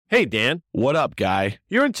Hey, Dan. What up, guy?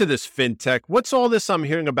 You're into this fintech. What's all this I'm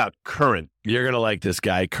hearing about Current? You're going to like this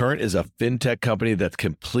guy. Current is a fintech company that's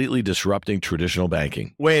completely disrupting traditional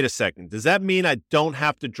banking. Wait a second. Does that mean I don't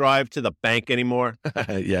have to drive to the bank anymore?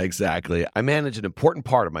 Yeah, exactly. I manage an important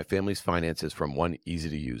part of my family's finances from one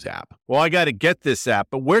easy-to-use app. Well, I got to get this app,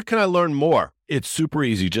 but where can I learn more? It's super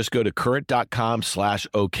easy. Just go to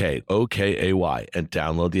current.com/OK, OKAY, and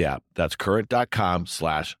download the app. That's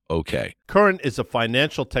current.com/OK. Current is a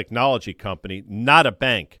financial technology company, not a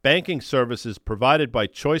bank. Banking services provided by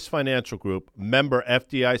Choice Financial Group, member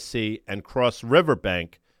FDIC, and Cross River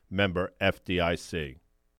Bank, member FDIC.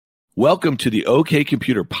 Welcome to the OK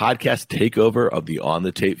Computer podcast takeover of the On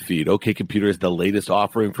the Tape feed. OK Computer is the latest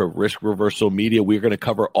offering for Risk Reversal Media. We're going to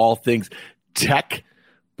cover all things tech,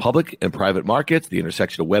 public and private markets, the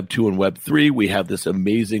intersection of Web 2 and Web 3. We have this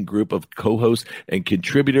amazing group of co-hosts and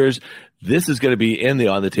contributors. This is going to be in the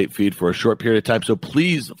On the Tape feed for a short period of time. So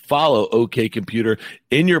please follow OK Computer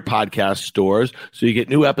in your podcast stores so you get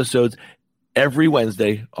new episodes every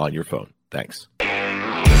Wednesday on your phone. Thanks.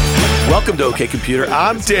 Welcome to OK Computer.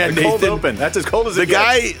 I'm Dan Nathan. Cold open. That's as cold as it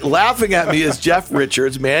gets. The guy laughing at me is Jeff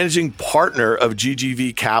Richards, managing partner of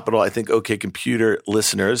GGV Capital. I think OK Computer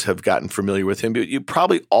listeners have gotten familiar with him, but you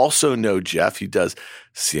probably also know Jeff. He does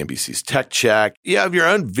CNBC's Tech Check. You have your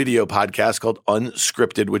own video podcast called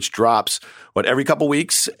Unscripted, which drops, every couple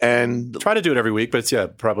weeks? And try to do it every week, but it's,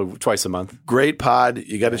 probably twice a month. Great pod.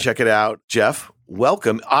 You got to check it out. Jeff,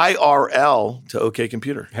 welcome IRL to OK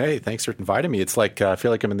Computer. Hey, thanks for inviting me. It's like I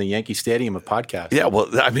feel like I'm in the Yankee Stadium of podcasts. Yeah, well,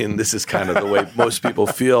 I mean, this is kind of the way most people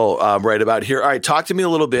feel right about here. All right, talk to me a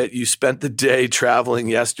little bit. You spent the day traveling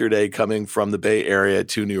yesterday, coming from the Bay Area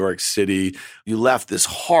to New York City. You left this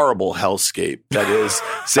horrible hellscape that is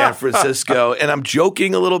San Francisco. And I'm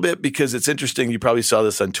joking a little bit because it's interesting. You probably saw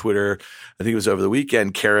this on Twitter. I think it was over the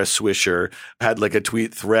weekend. Kara Swisher had like a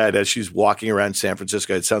tweet thread as she's walking around San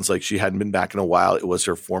Francisco. It sounds like she hadn't been back in a while. It was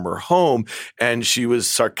her former home. And she was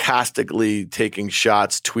sarcastically taking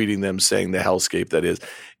shots, tweeting them, saying the hellscape that is.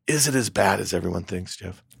 Is it as bad as everyone thinks,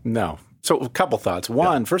 Jeff? No. So a couple thoughts.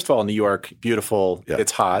 One, first of all, New York, beautiful. Yeah.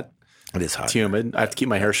 It's hot. It is hot. It's humid. I have to keep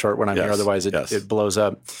my hair short when I'm here. Otherwise, it blows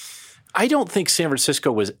up. I don't think San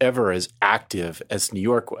Francisco was ever as active as New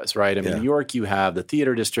York was, right? I mean, New York, you have the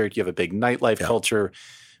theater district, you have a big nightlife culture.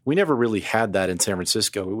 We never really had that in San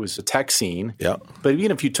Francisco. It was a tech scene. Yeah. But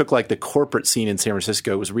even if you took like the corporate scene in San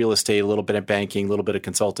Francisco, it was real estate, a little bit of banking, a little bit of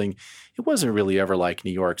consulting. It wasn't really ever like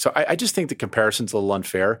New York. So I just think the comparison's a little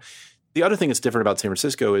unfair. The other thing that's different about San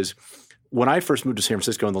Francisco is when I first moved to San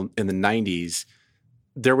Francisco in the 90s,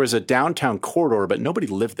 there was a downtown corridor, but nobody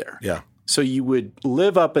lived there. Yeah. So you would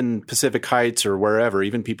live up in Pacific Heights or wherever,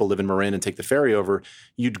 even people live in Marin and take the ferry over.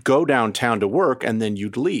 You'd go downtown to work and then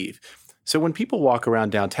you'd leave. So when people walk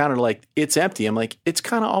around downtown and are like, it's empty, I'm like, it's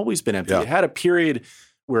kind of always been empty. Yeah. It had a period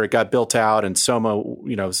where it got built out and Soma,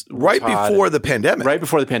 right before the pandemic. Right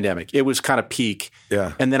before the pandemic. It was kind of peak.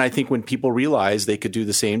 Yeah. And then I think when people realized they could do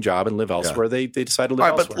the same job and live elsewhere, they decided to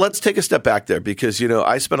live elsewhere. But let's take a step back there because,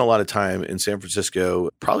 I spent a lot of time in San Francisco,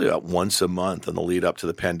 probably about once a month in the lead up to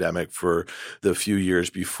the pandemic for the few years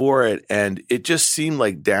before it. And it just seemed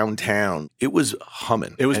like downtown, it was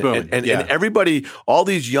humming. It was booming. And everybody, all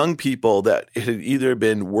these young people that had either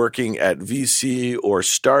been working at VC or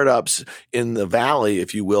startups in the Valley,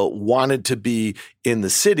 if you will, wanted to be in the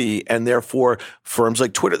city, and therefore firms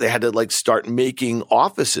like Twitter, they had to start making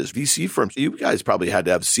offices. VC firms, you guys probably had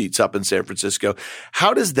to have seats up in San Francisco.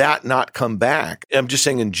 How does that not come back? I'm just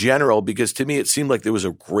saying in general, because to me it seemed like there was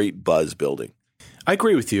a great buzz building. I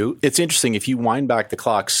agree with you. It's interesting. If you wind back the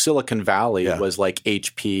clock, Silicon Valley was like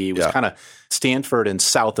HP. It was kind of Stanford, and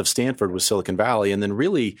south of Stanford was Silicon Valley. And then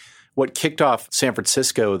really what kicked off San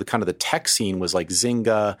Francisco, the tech scene was like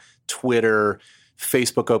Zynga, Twitter,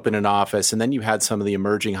 Facebook opened an office, and then you had some of the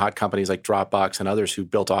emerging hot companies like Dropbox and others who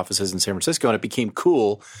built offices in San Francisco, and it became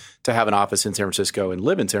cool to have an office in San Francisco and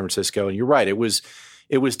live in San Francisco. And you're right, it was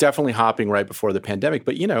definitely hopping right before the pandemic,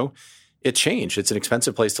 but it changed. It's an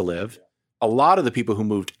expensive place to live. A lot of the people who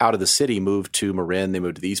moved out of the city moved to Marin, they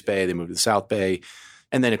moved to the East Bay, they moved to the South Bay.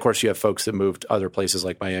 And then, of course, you have folks that moved to other places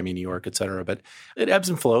like Miami, New York, et cetera. But it ebbs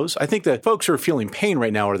and flows. I think the folks who are feeling pain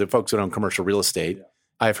right now are the folks that own commercial real estate. Yeah.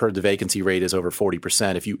 I've heard the vacancy rate is over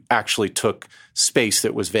 40%. If you actually took space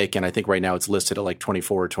that was vacant, I think right now it's listed at like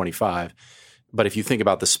 24 or 25. But if you think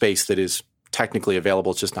about the space that is technically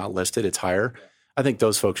available, it's just not listed, it's higher. I think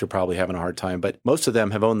those folks are probably having a hard time, but most of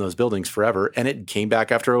them have owned those buildings forever, and it came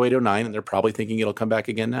back after 08, 09, and they're probably thinking it'll come back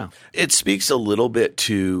again now. It speaks a little bit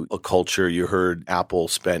to a culture. You heard Apple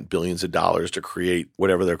spent billions of dollars to create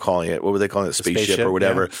whatever they're calling it. What were they calling it? Spaceship or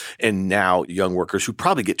whatever. Yeah. And now young workers who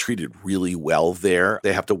probably get treated really well there,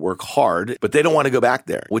 they have to work hard, but they don't want to go back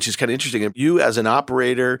there, which is kind of interesting. You as an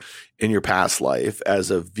operator in your past life,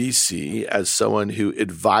 as a VC, as someone who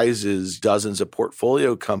advises dozens of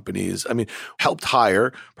portfolio companies, I mean, helped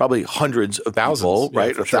hire probably hundreds of thousands, people,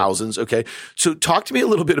 right? Or sure. Thousands. Okay. So talk to me a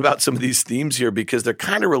little bit about some of these themes here, because they're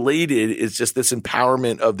kind of related. It's just this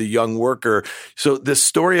empowerment of the young worker. So this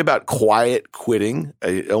story about quiet quitting,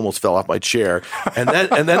 I almost fell off my chair. And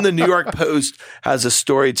then the New York Post has a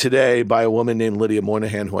story today by a woman named Lydia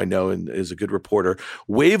Moynihan, who I know and is a good reporter.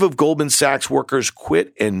 Wave of Goldman Sachs workers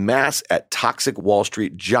quit en masse at toxic Wall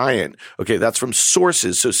Street giant. Okay. That's from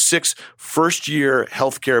sources. So 6 first-year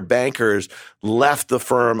healthcare bankers left the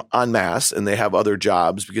firm en masse, and they have other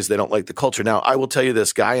jobs because they don't like the culture. Now, I will tell you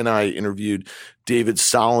this. Guy and I interviewed David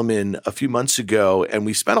Solomon a few months ago, and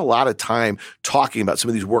we spent a lot of time talking about some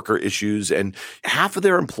of these worker issues, and half of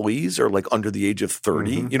their employees are like under the age of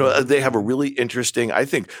 30. Mm-hmm. You know, they have a really interesting, I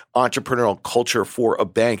think, entrepreneurial culture for a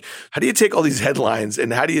bank. How do you take all these headlines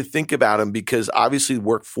and how do you think about them? Because obviously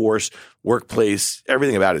workplace,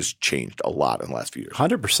 everything about it has changed a lot in the last few years.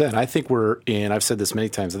 100%. I think I've said this many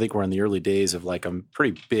times, I think we're in the early days of like a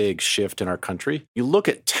pretty big shift in our country. You look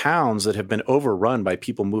at towns that have been overrun by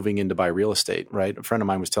people moving in to buy real estate, right? A friend of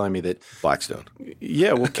mine was telling me that Blackstone.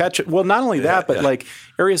 Yeah, well, not only that, but like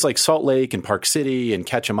areas like Salt Lake and Park City and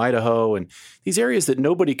Ketchum, Idaho, and these areas that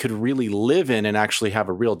nobody could really live in and actually have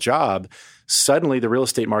a real job. Suddenly the real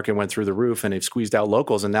estate market went through the roof and they've squeezed out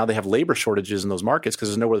locals, and now they have labor shortages in those markets because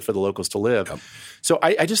there's nowhere for the locals to live. Yep. So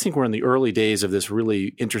I just think we're in the early days of this really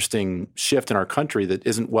interesting shift in our country that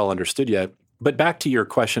isn't well understood yet. But back to your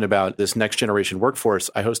question about this next generation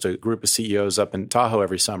workforce, I host a group of CEOs up in Tahoe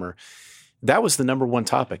every summer. That was the number one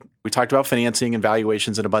topic. We talked about financing and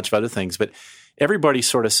valuations and a bunch of other things, but everybody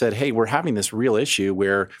sort of said, hey, we're having this real issue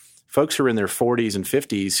where folks who are in their 40s and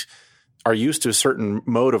 50s are used to a certain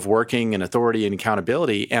mode of working and authority and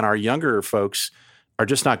accountability, and our younger folks are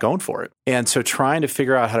just not going for it. And so trying to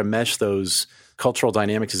figure out how to mesh those cultural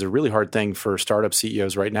dynamics is a really hard thing for startup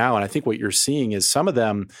CEOs right now. And I think what you're seeing is some of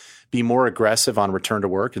them be more aggressive on return to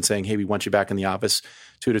work and saying, hey, we want you back in the office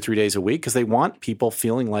 2 to 3 days a week, because they want people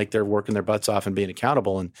feeling like they're working their butts off and being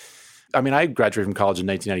accountable. And I mean, I graduated from college in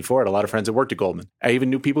 1994. I had a lot of friends that worked at Goldman. I even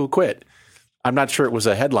knew people who quit. I'm not sure it was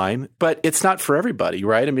a headline, but it's not for everybody,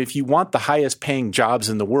 right? I mean, if you want the highest paying jobs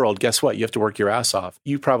in the world, guess what? You have to work your ass off.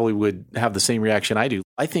 You probably would have the same reaction I do.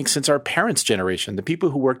 I think since our parents' generation, the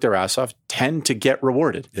people who work their ass off tend to get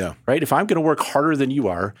rewarded, right? If I'm going to work harder than you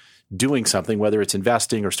are doing something, whether it's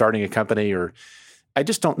investing or starting a company, or I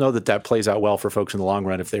just don't know that plays out well for folks in the long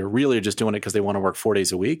run. If they're really just doing it because they want to work 4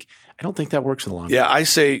 days a week, I don't think that works in the long run. Yeah, I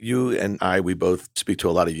say you and I, we both speak to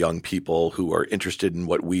a lot of young people who are interested in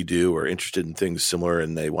what we do or interested in things similar,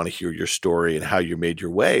 and they want to hear your story and how you made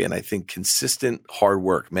your way. And I think consistent hard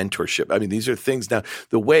work, mentorship, I mean, these are things now,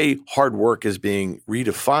 the way hard work is being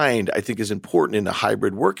redefined, I think is important in a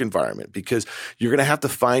hybrid work environment, because you're going to have to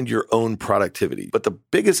find your own productivity. But the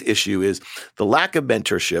biggest issue is the lack of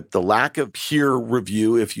mentorship, the lack of peer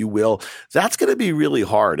review, if you will. That's going to be really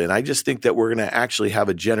hard. And I just think that we're going to actually have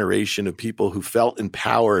a generation of people who felt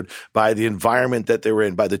empowered by the environment that they were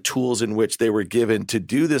in, by the tools in which they were given to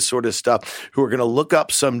do this sort of stuff, who are going to look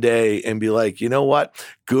up someday and be like, you know what?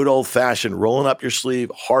 Good old fashioned, rolling up your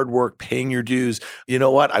sleeve, hard work, paying your dues. You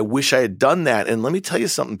know what? I wish I had done that. And let me tell you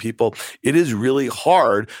something, people, it is really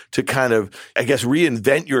hard to kind of, I guess,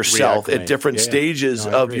 reinvent yourself at different stages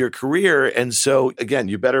of your career. And so again,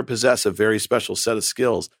 you better possess a very special set of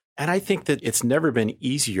skills. And I think that it's never been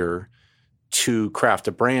easier to craft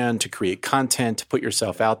a brand, to create content, to put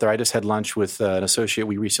yourself out there. I just had lunch with an associate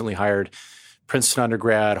we recently hired, Princeton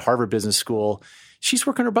undergrad, Harvard Business School. She's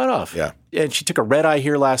working her butt off. Yeah. And she took a red eye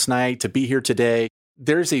here last night to be here today.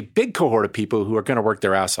 There's a big cohort of people who are going to work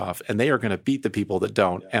their ass off, and they are going to beat the people that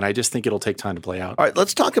don't. And I just think it'll take time to play out. All right,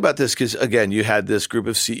 let's talk about this, because again, you had this group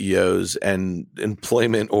of CEOs, and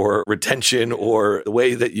employment or retention or the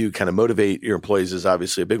way that you kind of motivate your employees is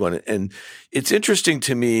obviously a big one. And it's interesting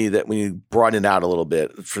to me that when you broaden it out a little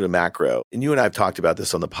bit for the macro, and you and I have talked about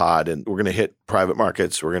this on the pod, and we're going to hit private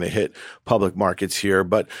markets, we're going to hit public markets here,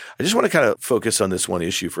 but I just want to kind of focus on this one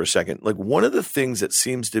issue for a second. Like, one of the things that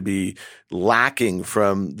seems to be lacking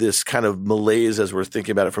from this kind of malaise as we're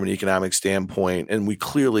thinking about it from an economic standpoint, and we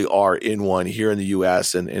clearly are in one here in the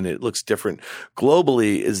U.S., and it looks different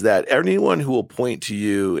globally, is that anyone who will point to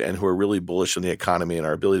you and who are really bullish on the economy and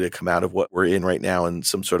our ability to come out of what we're in right now in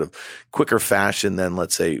some sort of quicker fashion than,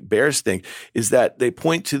 let's say, bears think, is that they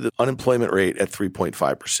point to the unemployment rate at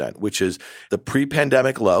 3.5%, which is the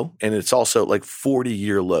pre-pandemic low, and it's also like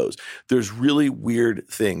 40-year lows. There's really weird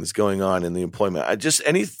things going on in the employment.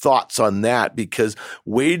 Any thoughts on that? Because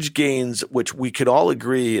wage gains, which we could all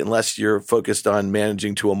agree, unless you're focused on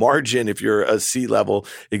managing to a margin, if you're a C-level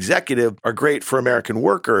executive, are great for American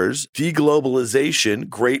workers. Deglobalization,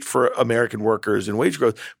 great for American workers and wage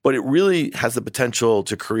growth, but it really has the potential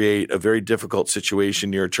to create a very difficult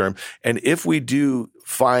situation near term. And if we do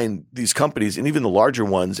find these companies, and even the larger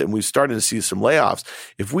ones, and we've started to see some layoffs,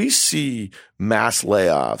 if we see mass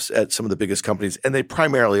layoffs at some of the biggest companies, and they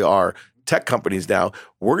primarily are tech companies now,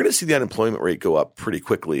 we're going to see the unemployment rate go up pretty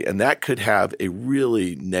quickly. And that could have a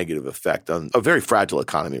really negative effect on a very fragile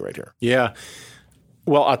economy right here. Yeah.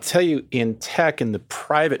 Well, I'll tell you, in tech, in the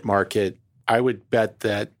private market, I would bet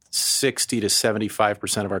that 60 to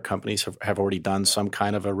 75% of our companies have already done some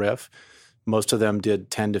kind of a RIF. Most of them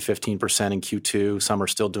did 10 to 15% in Q2. Some are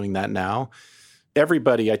still doing that now.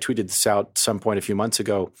 Everybody, I tweeted this out some point a few months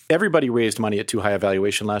ago, everybody raised money at too high a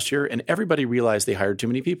valuation last year, and everybody realized they hired too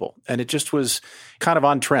many people. And it just was kind of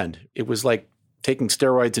on trend. It was like taking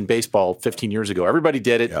steroids in baseball 15 years ago. Everybody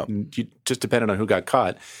did it. Yeah. Just depended on who got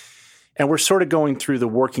caught. And we're sort of going through the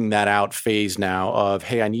working that out phase now of,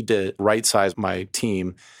 hey, I need to right-size my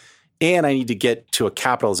team, and I need to get to a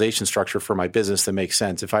capitalization structure for my business that makes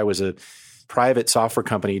sense. If I was a private software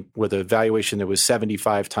company with a valuation that was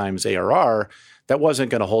 75 times ARR, that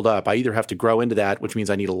wasn't going to hold up. I either have to grow into that, which means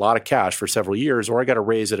I need a lot of cash for several years, or I got to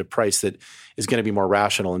raise at a price that is going to be more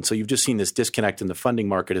rational. And so you've just seen this disconnect in the funding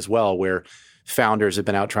market as well, where founders have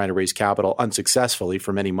been out trying to raise capital unsuccessfully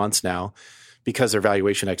for many months now because their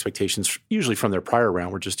valuation expectations, usually from their prior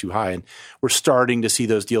round, were just too high. And we're starting to see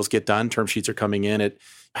those deals get done. Term sheets are coming in at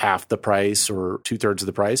half the price or 2/3 of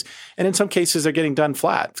the price. And in some cases, they're getting done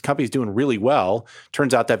flat. The company's doing really well.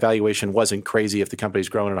 Turns out that valuation wasn't crazy if the company's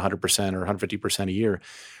growing at 100% or 150% a year.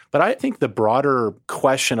 But I think the broader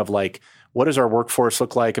question of like, what does our workforce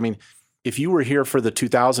look like? I mean, if you were here for the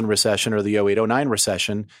 2000 recession or the 08-09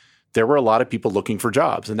 recession, there were a lot of people looking for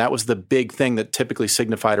jobs. And that was the big thing that typically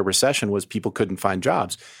signified a recession, was people couldn't find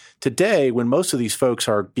jobs. Today, when most of these folks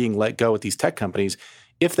are being let go at these tech companies,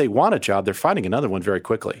 if they want a job, they're finding another one very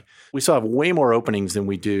quickly. We still have way more openings than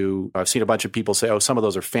we do. I've seen a bunch of people say, oh, some of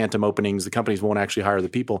those are phantom openings. The companies won't actually hire the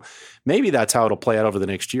people. Maybe that's how it'll play out over the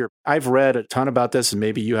next year. I've read a ton about this, and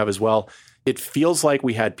maybe you have as well. It feels like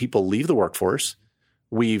we had people leave the workforce.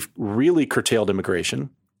 We've really curtailed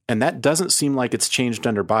immigration. And that doesn't seem like it's changed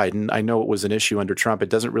under Biden. I know it was an issue under Trump. It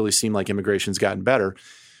doesn't really seem like immigration's gotten better.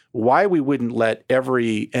 Why we wouldn't let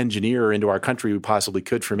every engineer into our country we possibly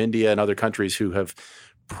could from India and other countries who have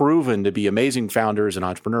proven to be amazing founders and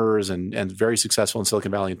entrepreneurs and very successful in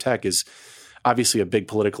Silicon Valley and tech is obviously a big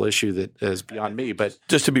political issue that is beyond me. But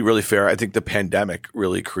just to be really fair, I think the pandemic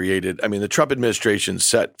really created – I mean, the Trump administration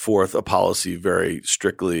set forth a policy very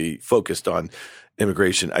strictly focused on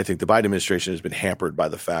immigration. I think the Biden administration has been hampered by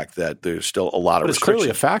the fact that there's still a lot of restrictions. It's clearly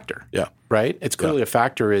a factor. Yeah. Right? It's clearly a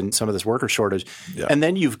factor in some of this worker shortage. Yeah. And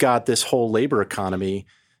then you've got this whole labor economy.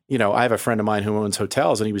 You know, I have a friend of mine who owns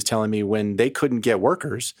hotels, and he was telling me when they couldn't get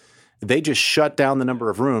workers, they just shut down the number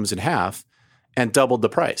of rooms in half and doubled the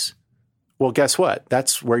price. Well, guess what?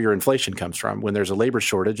 That's where your inflation comes from, when there's a labor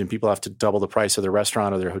shortage and people have to double the price of their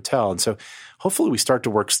restaurant or their hotel. And so hopefully we start to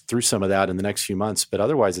work through some of that in the next few months. But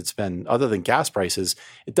otherwise, it's been, other than gas prices,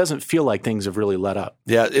 it doesn't feel like things have really let up.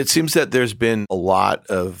 Yeah, it seems that there's been a lot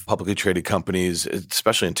of publicly traded companies,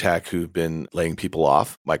 especially in tech, who've been laying people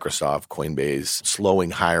off. Microsoft, Coinbase, slowing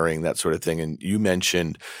hiring, that sort of thing. And you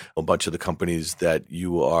mentioned a bunch of the companies that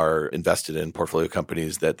you are invested in, portfolio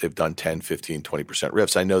companies, that they've done 10, 15, 20%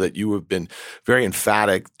 RIFs. I know that you have been very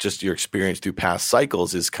emphatic, just your experience through past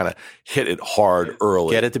cycles is kind of hit it hard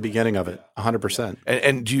early. Get at the beginning of it, 100%.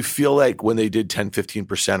 And do you feel like when they did 10,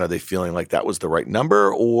 15%, are they feeling like that was the right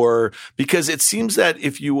number? Or because it seems that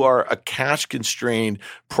if you are a cash-constrained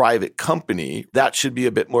private company, that should be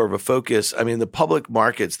a bit more of a focus. I mean, the public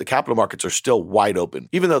markets, the capital markets are still wide open,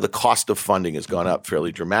 even though the cost of funding has gone up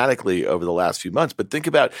fairly dramatically over the last few months. But think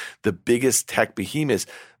about the biggest tech behemoths.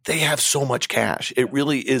 They have so much cash. It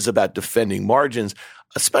really is about defending margins,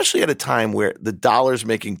 especially at a time where the dollar's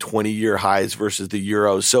making 20-year highs versus the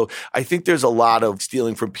euro. So I think there's a lot of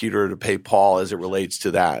stealing from Peter to pay Paul as it relates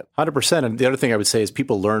to that. 100%. And the other thing I would say is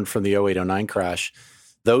people learned from the 08-09 crash.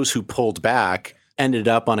 Those who pulled back ended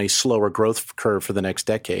up on a slower growth curve for the next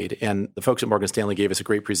decade. And the folks at Morgan Stanley gave us a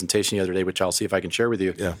great presentation the other day, which I'll see if I can share with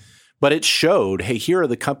you. Yeah. But it showed, hey, here are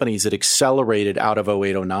the companies that accelerated out of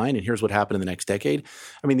 08, 09, and here's what happened in the next decade.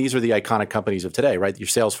 I mean, these are the iconic companies of today, right? Your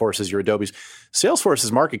Salesforces, your Adobes.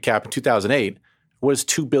 Salesforce's market cap in 2008 was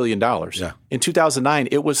 $2 billion. Yeah. In 2009,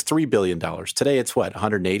 it was $3 billion. Today, it's what,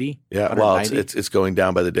 180? Yeah, well, it's going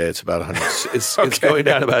down by the day. It's about 100. It's going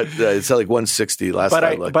down about, it's like 160 last time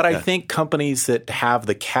I looked. But I think companies that have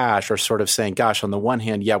the cash are sort of saying, gosh, on the one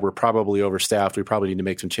hand, yeah, we're probably overstaffed. We probably need to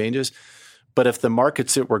make some changes. But if the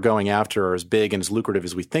markets that we're going after are as big and as lucrative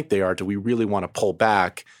as we think they are, do we really want to pull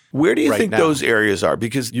back? Where do you think those areas are?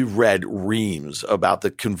 Because you've read reams about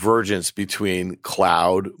the convergence between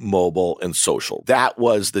cloud, mobile, and social. That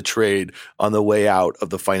was the trade on the way out of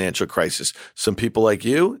the financial crisis. Some people like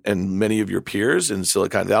you and many of your peers in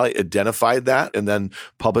Silicon Valley identified that, and then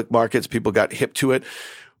public markets, people got hip to it.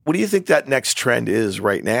 What do you think that next trend is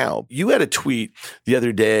right now? You had a tweet the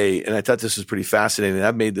other day, and I thought this was pretty fascinating.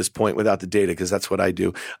 I've made this point without the data because that's what I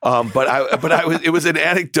do. It was an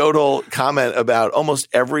anecdotal comment about almost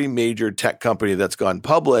every major tech company that's gone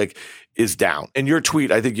public is down. And your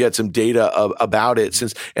tweet, I think you had some data about it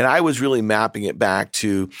and I was really mapping it back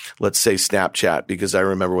to, let's say, Snapchat, because I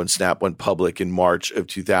remember when Snap went public in March of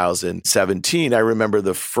 2017, I remember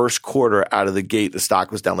the first quarter out of the gate, the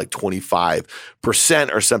stock was down like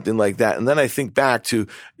 25% or something like that. And then I think back to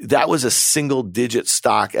that was a single digit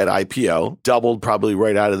stock at IPO, doubled probably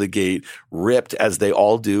right out of the gate, ripped as they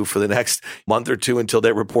all do for the next month or two until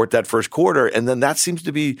they report that first quarter. And then that seems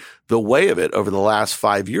to be the way of it over the last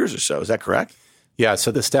 5 years or so. Is that correct? Yeah.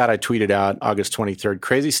 So the stat I tweeted out August 23rd,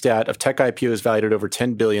 crazy stat of tech IPOs valued at over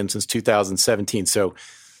 $10 billion since 2017. So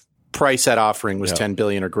price at offering was $10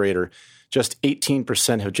 billion or greater. Just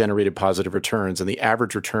 18% have generated positive returns. And the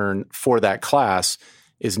average return for that class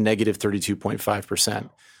is negative 32.5%.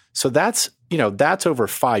 So that's over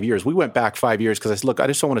 5 years. We went back 5 years because I said, look, I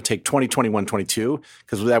just don't want to take 2021, 22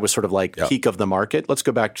 because that was sort of like peak of the market. Let's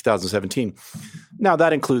go back to 2017. Now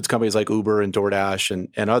that includes companies like Uber and DoorDash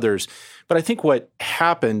and others. But I think what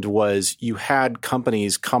happened was you had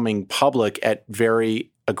companies coming public at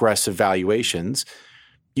very aggressive valuations.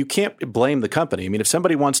 You can't blame the company. I mean, if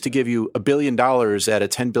somebody wants to give you $1 billion at a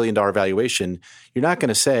 $10 billion valuation, you're not going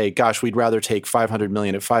to say, gosh, we'd rather take $500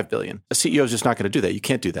 million at $5 billion. A CEO is just not going to do that. You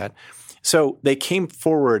can't do that. So they came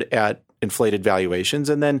forward at inflated valuations.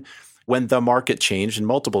 And then when the market changed and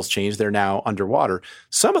multiples changed, they're now underwater.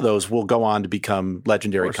 Some of those will go on to become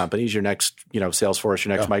legendary companies. Your next, Salesforce,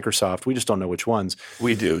 your next Microsoft. We just don't know which ones.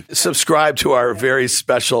 We do. Subscribe to our very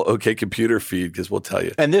special OK Computer feed because we'll tell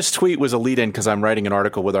you. And this tweet was a lead-in because I'm writing an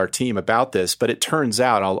article with our team about this. But it turns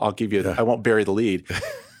out, I'll give you, I won't bury the lead.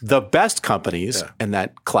 The best companies in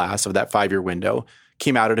that class of that 5-year window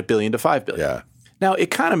came out at $1 billion to $5 billion. Yeah. Now,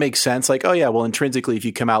 it kind of makes sense. Like, oh, yeah, well, intrinsically, if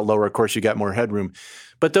you come out lower, of course, you got more headroom.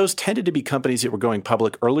 But those tended to be companies that were going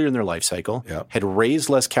public earlier in their life cycle, had raised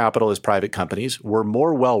less capital as private companies, were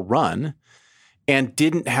more well-run, and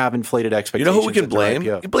didn't have inflated expectations. You know who we can blame?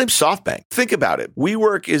 You blame SoftBank. Think about it.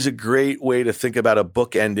 WeWork is a great way to think about a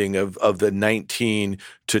bookending of the 19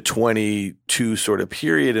 to 22 sort of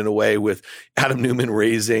period in a way with Adam Newman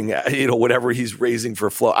raising, whatever he's raising for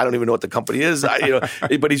flow. I don't even know what the company is,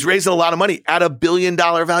 but he's raising a lot of money at $1 billion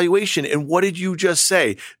valuation. And what did you just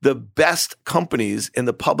say? The best companies in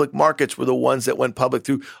the public markets were the ones that went public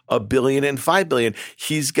through $1 billion and $5 billion.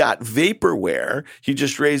 He's got Vaporware. He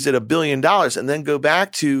just raised it $1 billion. And then go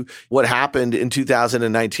back to what happened in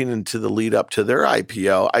 2019 and to the lead up to their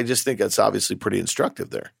IPO. I just think that's obviously pretty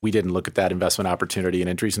instructive there. We didn't look at that investment opportunity.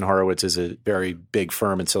 And Andreessen Horowitz is a very big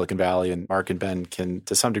firm in Silicon Valley, and Mark and Ben can,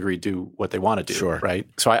 to some degree, do what they want to do. Sure. Right?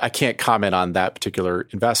 So I can't comment on that particular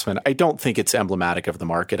investment. I don't think it's emblematic of the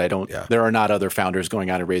market. There are not other founders going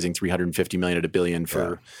out and raising $350 million at $1 billion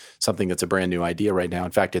for something that's a brand new idea right now.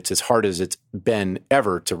 In fact, it's as hard as it's been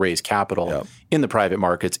ever to raise capital in the private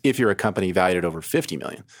markets if you're a company valued at over $50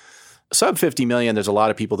 million. Sub 50 million, there's a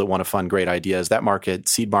lot of people that want to fund great ideas. That market,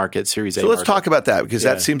 seed market, Series A. So let's talk about that because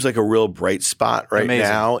that seems like a real bright spot right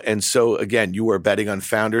now. And so again, you are betting on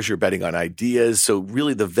founders, you're betting on ideas. So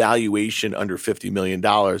really the valuation under $50 million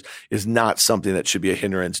is not something that should be a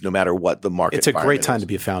hindrance no matter what the market It's a great time to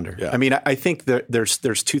be a founder. Yeah. I mean, I think there's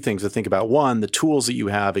two things to think about. One, the tools that you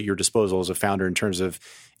have at your disposal as a founder in terms of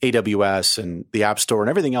AWS and the App Store and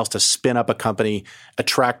everything else to spin up a company,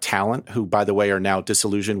 attract talent who, by the way, are now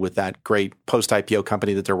disillusioned with that great post-IPO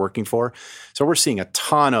company that they're working for. So we're seeing a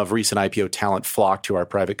ton of recent IPO talent flock to our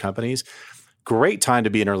private companies. Great time to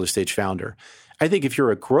be an early stage founder. I think if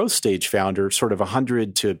you're a growth stage founder, sort of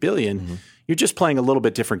 100 to $1 billion, you're just playing a little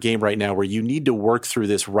bit different game right now where you need to work through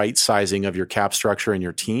this right sizing of your cap structure and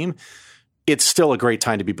your team. It's still a great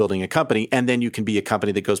time to be building a company. And then you can be a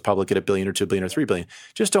company that goes public at $1 billion or $2 billion or $3 billion.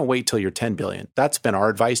 Just don't wait till you're 10 billion. That's been our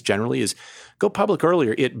advice generally is go public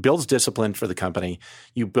earlier. It builds discipline for the company.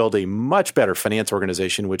 You build a much better finance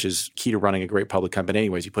organization, which is key to running a great public company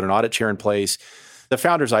anyways. You put an audit chair in place. The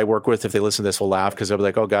founders I work with, if they listen to this, will laugh because they'll be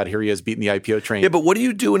like, oh, God, here he is beating the IPO train. Yeah, but what do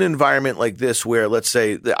you do in an environment like this where, let's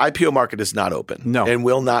say, the IPO market is not open and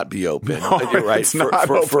will not be open? No, right, it's not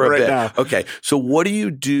open for a right bit. Now. Okay, so what do you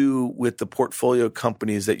do with the portfolio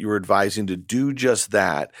companies that you're advising to do just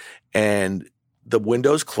that? And the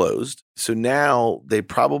window's closed. So now they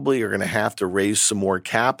probably are going to have to raise some more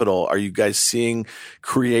capital. Are you guys seeing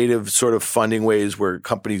creative sort of funding ways where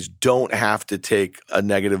companies don't have to take a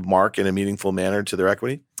negative mark in a meaningful manner to their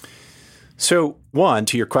equity? So one,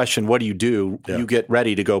 to your question, what do? You get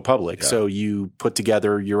ready to go public. Yeah. So you put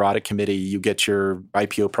together your audit committee, you get your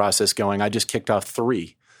IPO process going. I just kicked off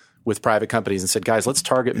 3 with private companies and said, guys, let's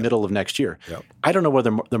target middle of next year. Yep. I don't know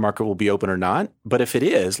whether the market will be open or not, but if it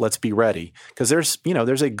is, let's be ready. Because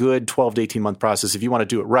there's a good 12 to 18 month process if you want to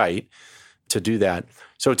do it right to do that.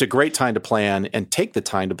 So it's a great time to plan and take the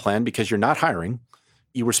time to plan because you're not hiring.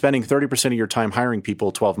 You were spending 30% of your time hiring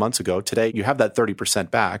people 12 months ago. Today, you have that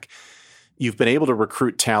 30% back. You've been able to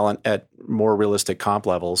recruit talent at more realistic comp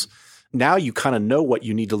levels. Now you kind of know what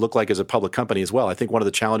you need to look like as a public company as well. I think one of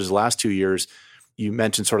the challenges the last 2 years, you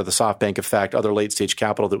mentioned sort of the SoftBank effect, other late stage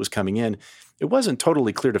capital that was coming in. It wasn't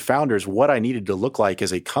totally clear to founders what I needed to look like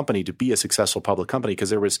as a company to be a successful public company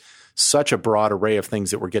because there was such a broad array of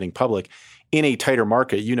things that were getting public. In a tighter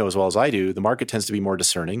market, you know as well as I do, the market tends to be more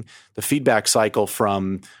discerning. The feedback cycle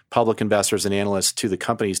from public investors and analysts to the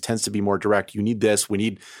companies tends to be more direct. You need this. We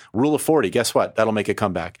need rule of 40. Guess what? That'll make a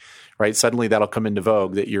comeback, right? Suddenly that'll come into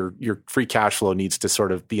vogue that your free cash flow needs to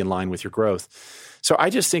sort of be in line with your growth. So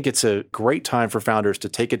I just think it's a great time for founders to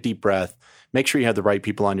take a deep breath, make sure you have the right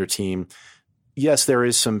people on your team. Yes, there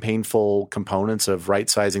is some painful components of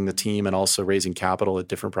right-sizing the team and also raising capital at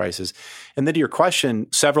different prices. And then to your question,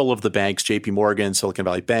 several of the banks, JP Morgan, Silicon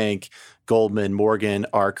Valley Bank, Goldman, Morgan,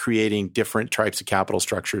 are creating different types of capital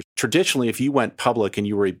structures. Traditionally, if you went public and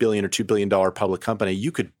you were $1 billion or $2 billion public company,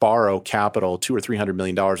 you could borrow capital, $200 or $300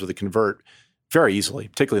 million with a convert very easily,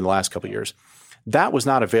 particularly in the last couple of years. That was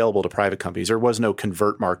not available to private companies. There was no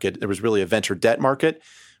convert market. There was really a venture debt market,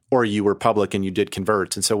 or you were public and you did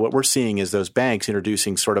converts. And so what we're seeing is those banks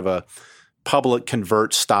introducing sort of a public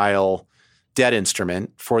convert style debt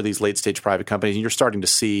instrument for these late stage private companies. And you're starting to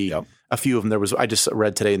see a few of them. I just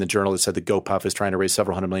read today in the journal that said that GoPuff is trying to raise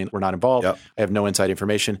several $100 million. We're not involved. I have no inside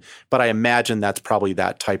information, but I imagine that's probably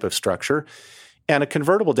that type of structure. And a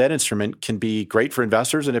convertible debt instrument can be great for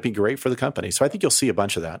investors and it'd be great for the company. So I think you'll see a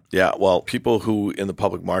bunch of that. Yeah. Well, people who in the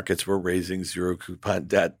public markets were raising zero coupon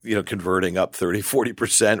debt, converting up 30,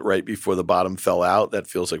 40% right before the bottom fell out, that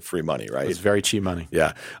feels like free money, right? It's very cheap money.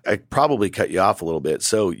 Yeah. I probably cut you off a little bit.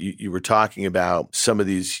 So you were talking about some of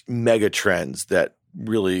these mega trends that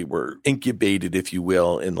really were incubated, if you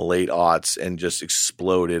will, in the late aughts and just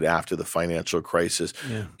exploded after the financial crisis.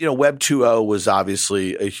 Yeah. Web 2.0 was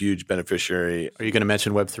obviously a huge beneficiary. Are you going to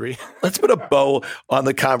mention Web 3? Let's put a bow on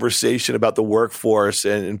the conversation about the workforce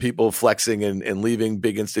and people flexing and leaving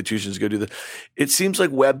big institutions to go do this. It seems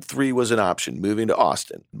like Web 3 was an option, moving to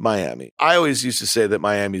Austin, Miami. I always used to say that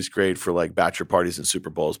Miami's great for like bachelor parties and Super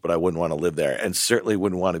Bowls, but I wouldn't want to live there and certainly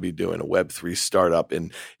wouldn't want to be doing a Web 3 startup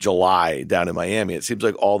in July down in Miami. It seems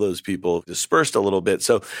like all those people dispersed a little bit.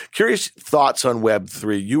 So curious thoughts on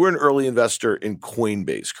Web3. You were an early investor in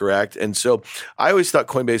Coinbase, correct? And so I always thought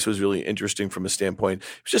Coinbase was really interesting from a standpoint.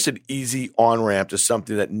 It was just an easy on-ramp to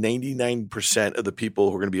something that 99% of the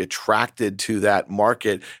people who are going to be attracted to that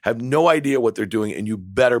market have no idea what they're doing, and you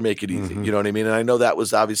better make it easy. You know what I mean? And I know that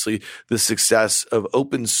was obviously the success of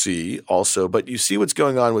OpenSea also, but you see what's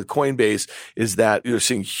going on with Coinbase is that you're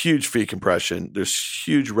seeing huge fee compression. There's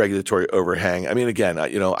huge regulatory overhang. I mean, again,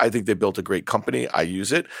 I think they built a great company. I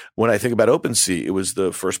use it. When I think about OpenSea, it was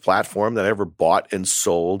the first platform that I ever bought and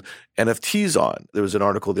sold NFTs on. There was an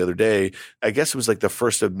article the other day, I guess it was like the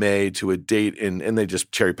 1st of May to a date and they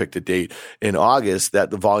just cherry picked a date in August that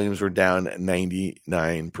the volumes were down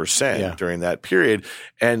 99% during that period.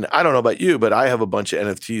 And I don't know about you, but I have a bunch of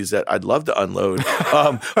NFTs that I'd love to unload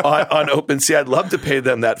on OpenSea. I'd love to pay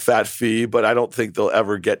them that fat fee, but I don't think they'll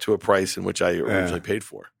ever get to a price in which I originally paid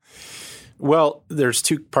for. Well, there's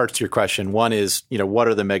 2 parts to your question. One is, what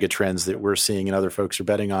are the mega trends that we're seeing and other folks are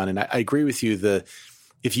betting on? And I agree with you.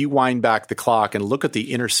 If you wind back the clock and look at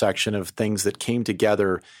the intersection of things that came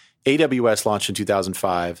together AWS launched in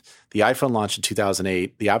 2005. The iPhone launched in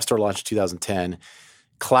 2008. The App Store launched in 2010.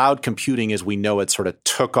 Cloud computing, as we know it, sort of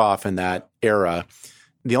took off in that era.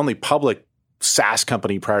 The only public SaaS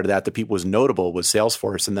company prior to that people was notable was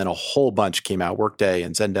Salesforce, and then a whole bunch came out, Workday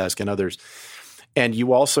and Zendesk and others. And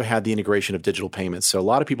you also had the integration of digital payments. So a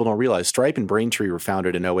lot of people don't realize Stripe and Braintree were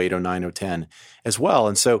founded in 08, 09, 010 as well.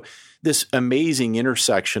 And so this amazing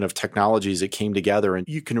intersection of technologies that came together. And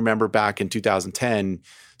you can remember back in 2010,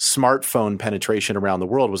 smartphone penetration around the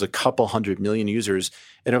world was a couple 100 million users.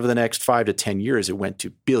 And over the next 5 to 10 years, it went to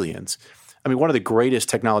billions. I mean, one of the greatest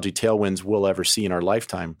technology tailwinds we'll ever see in our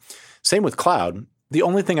lifetime. Same with cloud. The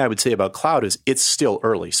only thing I would say about cloud is it's still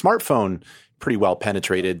early. Smartphone, pretty well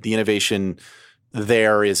penetrated. The innovation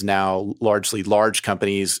there is now largely large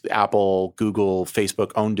companies. Apple, Google,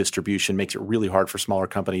 Facebook own distribution makes it really hard for smaller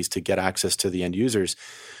companies to get access to the end users.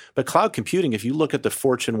 But cloud computing, if you look at the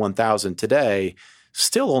Fortune 1000 today,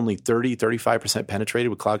 still only 30, 35% penetrated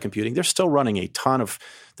with cloud computing. They're still running a ton of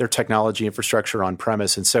their technology infrastructure on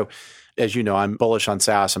premise. And so, as you know, I'm bullish on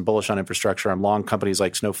SaaS, I'm bullish on infrastructure. I'm long companies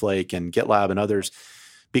like Snowflake and GitLab and others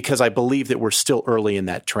because I believe that we're still early in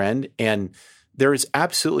that trend. And there is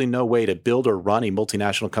absolutely no way to build or run a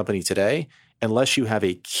multinational company today unless you have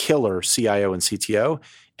a killer CIO and CTO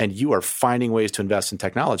and you are finding ways to invest in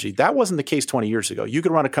technology. That wasn't the case 20 years ago. You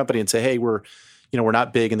could run a company and say, hey, we're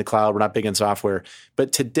not big in the cloud, we're not big in software.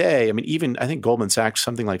 But today, I mean, even I think Goldman Sachs,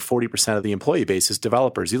 something like 40% of the employee base is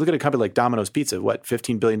developers. You look at a company like Domino's Pizza,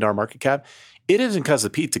 $15 billion market cap? It isn't because the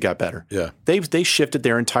pizza got better. Yeah. They shifted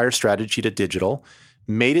their entire strategy to digital,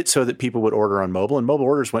 made it so that people would order on mobile, and mobile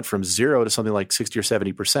orders went from 0 to something like 60 or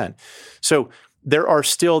 70%. So there are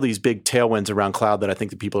still these big tailwinds around cloud that I think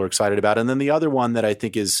that people are excited about. And then the other one that I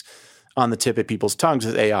think is on the tip of people's tongues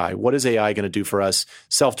is AI. What is AI going to do for us?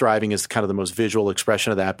 Self-driving is kind of the most visual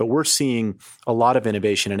expression of that, but we're seeing a lot of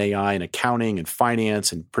innovation in AI and accounting and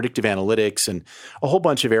finance and predictive analytics and a whole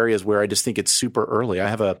bunch of areas where I just think it's super early. I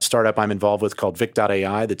have a startup I'm involved with called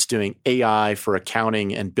Vic.ai that's doing AI for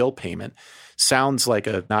accounting and bill payment. Sounds like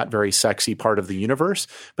a not very sexy part of the universe,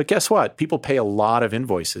 but guess what? People pay a lot of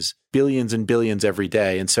invoices, billions and billions every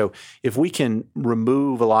day. And so if we can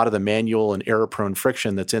remove a lot of the manual and error-prone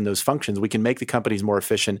friction that's in those functions, we can make the companies more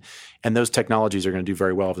efficient, and those technologies are going to do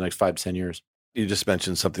very well over the next 5 to 10 years. You just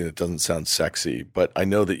mentioned something that doesn't sound sexy, but I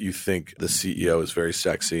know that you think the CEO is very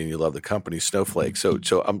sexy and you love the company Snowflake. So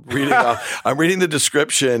I'm reading the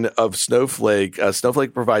description of Snowflake.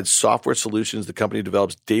 Snowflake provides software solutions. The company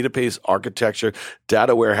develops database architecture,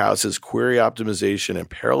 data warehouses, query optimization, and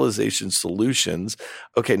parallelization solutions.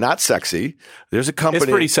 Okay, not sexy. There's a company. It's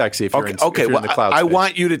pretty sexy if you're in the cloud space. I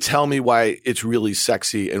want you to tell me why it's really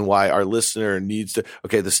sexy and why our listener needs to.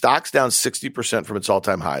 Okay, the stock's down 60% from its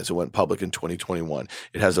all-time highs. It went public in 2021.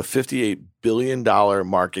 It has a $58 billion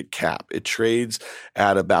market cap. It trades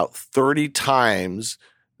at about 30 times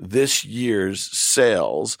this year's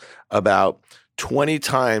sales, about 20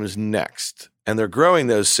 times next. And they're growing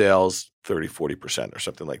those sales 30, 40% or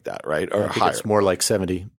something like that, right? Or I think higher. It's more like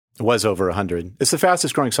 70. It was over 100. It's the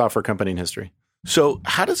fastest growing software company in history. So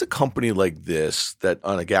how does a company like this that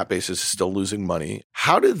on a GAAP basis is still losing money,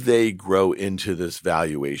 how do they grow into this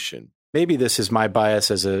valuation? Maybe this is my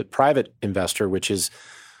bias as a private investor, which is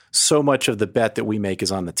so much of the bet that we make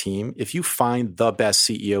is on the team. If you find the best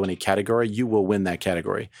CEO in a category, you will win that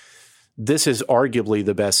category. This is arguably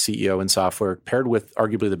the best CEO in software, paired with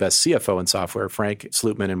arguably the best CFO in software, Frank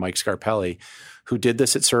Slootman and Mike Scarpelli, who did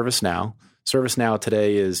this at ServiceNow. ServiceNow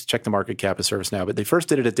today is, check the market cap of ServiceNow, but they first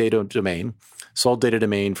did it at Data Domain, sold Data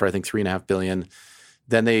Domain for I think $3.5 billion.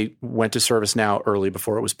 Then they went to ServiceNow early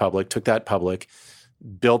before it was public, took that public,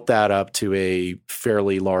 built that up to a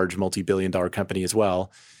fairly large multi-billion-dollar company as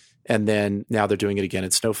well. And then now they're doing it again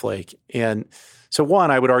at Snowflake. And so one,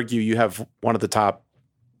 I would argue you have one of the top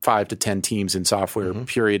 5 to 10 teams in software,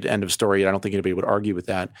 period, end of story. I don't think anybody would argue with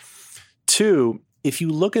that. Two, if you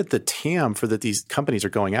look at the TAM for that these companies are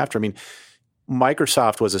going after, I mean,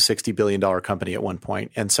 Microsoft was a $60 billion company at one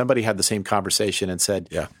point, and somebody had the same conversation and said,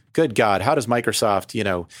 good God, how does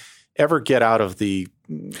Microsoft, ever get out of the...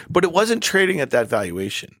 But it wasn't trading at that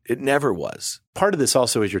valuation. It never was. Part of this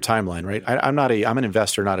also is your timeline, right? I'm an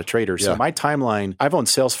investor, not a trader. So my timeline, I've owned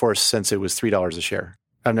Salesforce since it was $3 a share.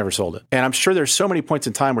 I've never sold it. And I'm sure there's so many points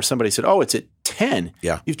in time where somebody said, oh, it's at 10.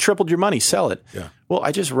 Yeah. You've tripled your money, sell it. Yeah. Well,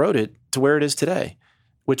 I just wrote it to where it is today,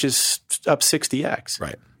 which is up 60x.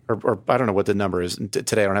 Right. Or I don't know what the number is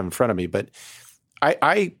today. I don't have it in front of me, but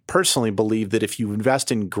I personally believe that if you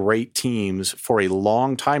invest in great teams for a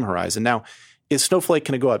long time horizon, now, is Snowflake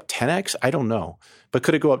going to go up 10x? I don't know. But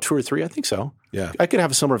could it go up 2 or 3? I think so. Yeah. I could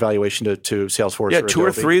have a similar valuation to Salesforce. Yeah, or 2 or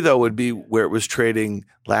Adobe. 3 though would be where it was trading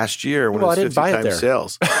last year when it was I didn't 50 buy it times there.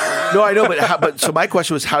 sales. No, I know, but so my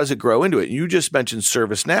question was, how does it grow into it? You just mentioned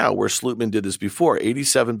ServiceNow, where Slootman did this before.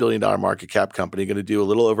 $87 billion market cap company, going to do a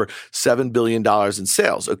little over $7 billion in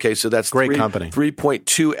sales. Okay, so that's great company.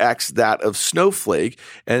 3.2x that of Snowflake,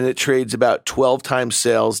 and it trades about 12 times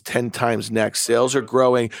sales, 10 times next. Sales are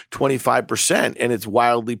growing 25%, and it's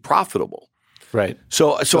wildly profitable. Right.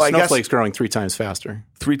 So I guess Snowflake's growing 3 times faster.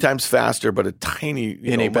 3 times faster, but a tiny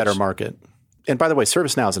in a better market. And by the way,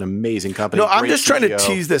 ServiceNow is an amazing company. No, I'm just trying to CEO.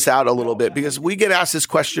 tease this out a little bit because we get asked this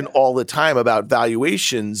question all the time about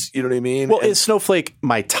valuations. You know what I mean? Well, is Snowflake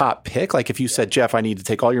my top pick? Like if you said, Jeff, I need to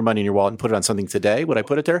take all your money in your wallet and put it on something today, would I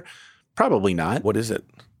put it there? Probably not. What is it?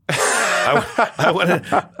 I want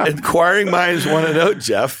to, inquiring minds want to know,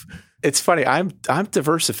 Jeff. It's funny. I'm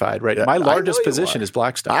diversified, right? My largest position is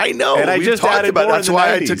Blackstone. I know. And I just talked added about more that's in the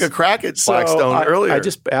why 90s. I took a crack at Blackstone earlier. I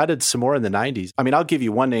just added some more in the 90s. I mean, I'll give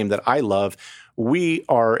you one name that I love. We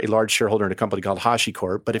are a large shareholder in a company called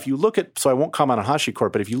HashiCorp. But if you look at, so I won't comment on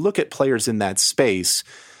HashiCorp, but if you look at players in that space,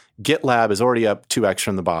 GitLab is already up 2x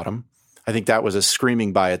from the bottom. I think that was a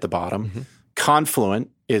screaming buy at the bottom. Mm-hmm. Confluent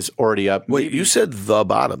is already up. Wait, you said the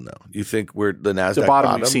bottom though. You think we're the NASDAQ the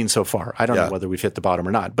bottom we've seen so far. I don't know whether we've hit the bottom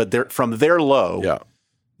or not. But from their low,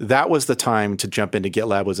 that was the time to jump into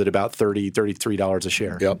GitLab was at about $30, $33 a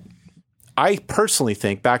share. Yep. I personally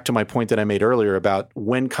think, back to my point that I made earlier about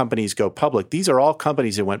when companies go public, these are all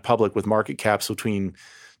companies that went public with market caps between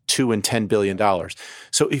 $2 and $10 billion.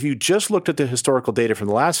 So if you just looked at the historical data from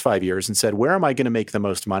the last 5 years and said, where am I going to make the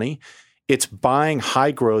most money? It's buying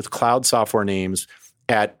high growth cloud software names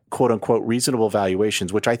at quote unquote reasonable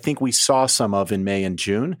valuations, which I think we saw some of in May and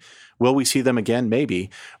June. Will we see them again? Maybe.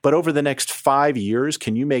 But over the next 5 years,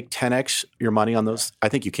 can you make 10x your money on those? I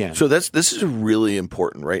think you can. So this is really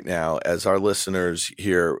important right now as our listeners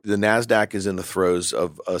hear. The NASDAQ is in the throes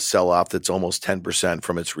of a sell-off that's almost 10%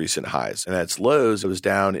 from its recent highs. And at its lows, it was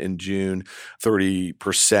down in June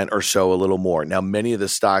 30% or so, a little more. Now, many of the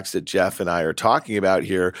stocks that Jeff and I are talking about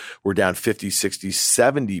here were down 50, 60,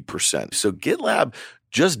 70%. So GitLab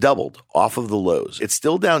just doubled off of the lows. It's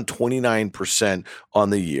still down 29% on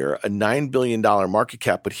the year, a $9 billion market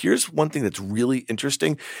cap. But here's one thing that's really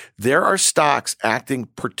interesting. There are stocks acting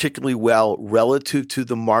particularly well relative to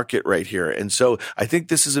the market right here. And so I think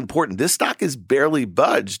this is important. This stock is barely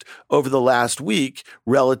budged over the last week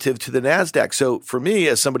relative to the NASDAQ. So for me,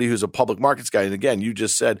 as somebody who's a public markets guy, and again, you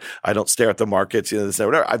just said, I don't stare at the markets, this, that,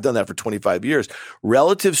 whatever. I've done that for 25 years.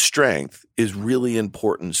 Relative strength is really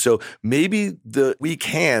important. So maybe the weak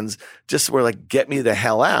hands just were like, get me the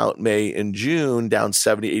hell out, May and June, down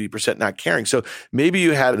 70, 80%, not caring. So maybe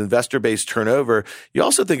you had an investor-based turnover. You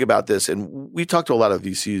also think about this, and we talked to a lot of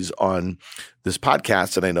VCs on this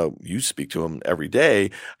podcast, and I know you speak to them every day.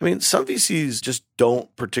 I mean, some VCs just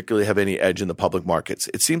don't particularly have any edge in the public markets.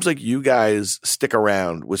 It seems like you guys stick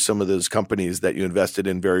around with some of those companies that you invested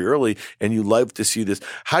in very early, and you love to see this.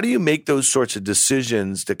 How do you make those sorts of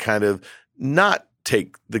decisions to kind of not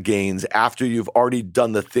take the gains after you've already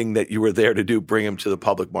done the thing that you were there to do, bring them to the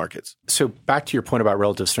public markets? So back to your point about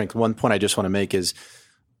relative strength, one point I just want to make is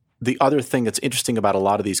the other thing that's interesting about a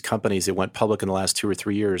lot of these companies that went public in the last 2 or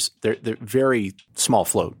 3 years, they're very small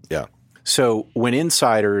float. Yeah. So when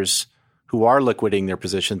insiders who are liquidating their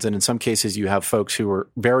positions, and in some cases you have folks who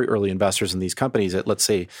are very early investors in these companies at, let's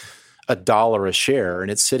say, $1 a share,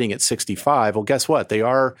 and it's sitting at 65, well, guess what? They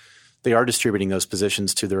are distributing those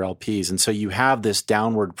positions to their LPs. And so you have this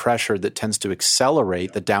downward pressure that tends to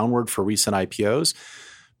accelerate the downward for recent IPOs.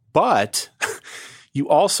 But you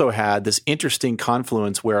also had this interesting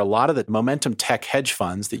confluence where a lot of the momentum tech hedge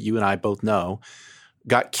funds that you and I both know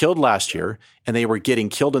got killed last year, and they were getting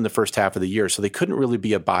killed in the first half of the year. So they couldn't really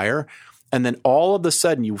be a buyer. And then all of a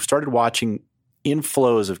sudden you started watching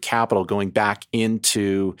inflows of capital going back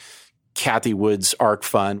into Cathie Wood's ARK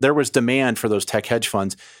fund. There was demand for those tech hedge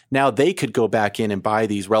funds. Now they could go back in and buy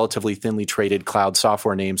these relatively thinly traded cloud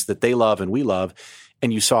software names that they love and we love.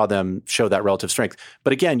 And you saw them show that relative strength.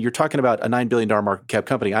 But again, you're talking about a $9 billion market cap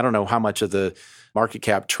company. I don't know how much of the market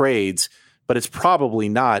cap trades, but it's probably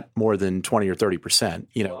not more than 20 or 30%,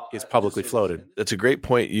 is publicly floated. That's a great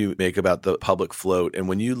point you make about the public float. And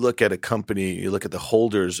when you look at a company, you look at the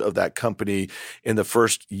holders of that company in the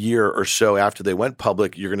first year or so after they went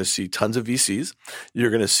public, you're going to see tons of VCs. You're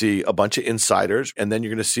going to see a bunch of insiders, and then you're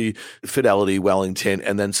going to see Fidelity, Wellington,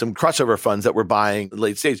 and then some crossover funds that were buying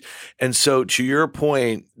late stage. And so to your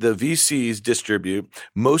point, the VCs distribute.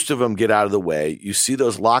 Most of them get out of the way. You see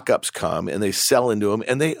those lockups come and they sell into them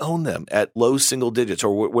and they own them at low single digits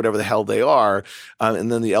or whatever the hell they are.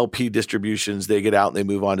 And then the LP distributions, they get out and they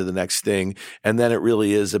move on to the next thing. And then it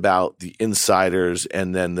really is about the insiders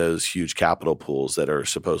and then those huge capital pools that are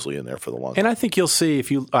supposedly in there for the long term. And I think you'll see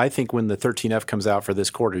I think when the 13F comes out for this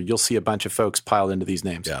quarter, you'll see a bunch of folks piled into these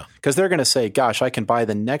names. Yeah. Because they're going to say, gosh, I can buy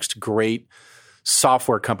the next great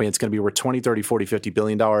software company. It's going to be worth 20, 30, 40, 50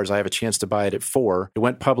 billion dollars. I have a chance to buy it at 4. It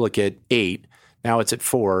went public at 8. Now it's at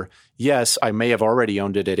 4. Yes, I may have already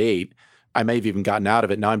owned it at 8. I may have even gotten out of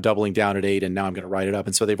it. Now I'm doubling down at 8 and now I'm going to write it up.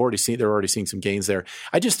 And so they're already seeing some gains there.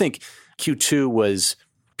 I just think Q2 was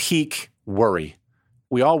peak worry.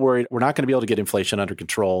 We all worried we're not going to be able to get inflation under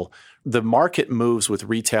control. The market moves with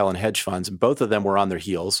retail and hedge funds, and both of them were on their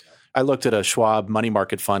heels. I looked at a Schwab money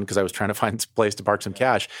market fund because I was trying to find a place to park some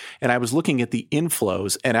cash, and I was looking at the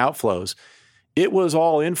inflows and outflows. It was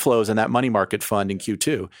all inflows in that money market fund in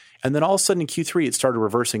Q2. And then all of a sudden in Q3, it started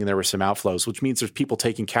reversing and there were some outflows, which means there's people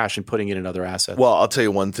taking cash and putting it in other assets. Well, I'll tell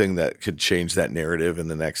you one thing that could change that narrative in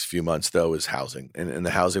the next few months, though, is housing. And in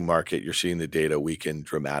the housing market, you're seeing the data weaken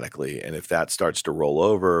dramatically. And if that starts to roll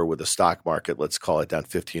over with the stock market, let's call it down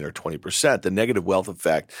 15 or 20%, the negative wealth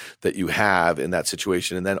effect that you have in that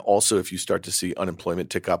situation. And then also if you start to see unemployment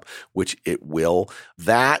tick up, which it will,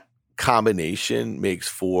 that combination makes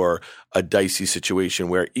for a dicey situation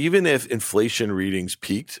where even if inflation readings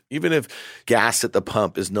peaked, even if gas at the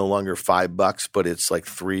pump is no longer $5, but it's like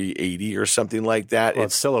 $3.80 or something like that. Well,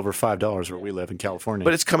 it's still over $5 where we live in California.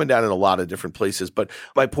 But it's coming down in a lot of different places. But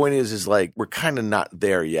my point is like we're kind of not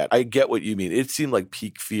there yet. I get what you mean. It seemed like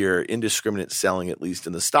peak fear, indiscriminate selling, at least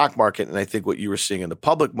in the stock market. And I think what you were seeing in the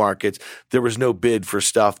public markets, there was no bid for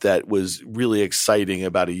stuff that was really exciting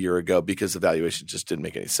about a year ago because the valuation just didn't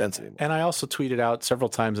make any sense anymore. And I also tweeted out several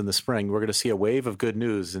times in the spring, we're going to see a wave of good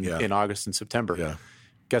news in August and September. Yeah.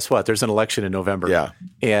 Guess what? There's an election in November. Yeah.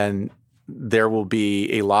 And there will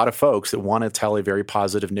be a lot of folks that want to tell a very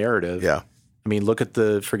positive narrative. Yeah. I mean, look at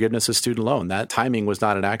the forgiveness of student loan. That timing was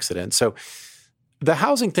not an accident. So the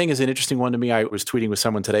housing thing is an interesting one to me. I was tweeting with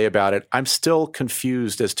someone today about it. I'm still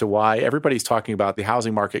confused as to why everybody's talking about the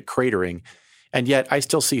housing market cratering. And yet I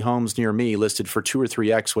still see homes near me listed for 2 or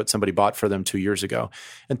 3x what somebody bought for them 2 years ago.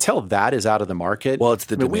 Until that is out of the market, well, it's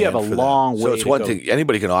the demand we have a long way. So it's one thing.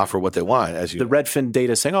 Anybody can offer what they want, as you. The Redfin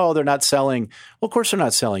data saying, "Oh, they're not selling." Well, of course they're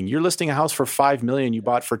not selling. You're listing a house for $5 million you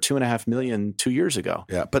bought for $2.5 million 2 years ago.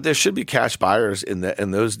 Yeah, but there should be cash buyers in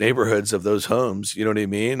those neighborhoods of those homes. You know what I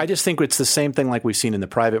mean? I just think it's the same thing like we've seen in the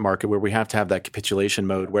private market, where we have to have that capitulation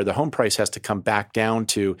mode, where the home price has to come back down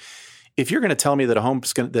to. If you're going to tell me that a home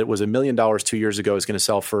that was $1 million 2 years ago is going to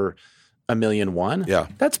sell for $1.1 million,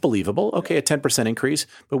 that's believable. Okay, a 10% increase.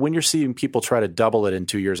 But when you're seeing people try to double it in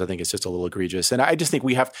 2 years, I think it's just a little egregious. And I just think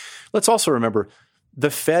let's also remember the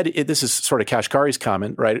Fed, this is sort of Kashkari's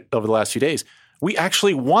comment, right, over the last few days. We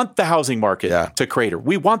actually want the housing market to crater.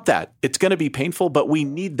 We want that. It's going to be painful, but we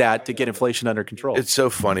need that to get inflation under control. It's so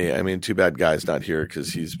funny. I mean, too bad Guy's not here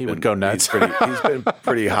because he would go nuts. He's been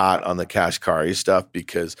pretty hot on the Kashkari stuff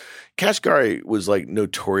because Kashkari was like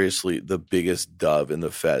notoriously the biggest dove in the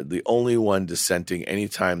Fed, the only one dissenting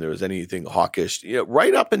anytime there was anything hawkish,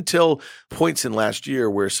 right up until points in last year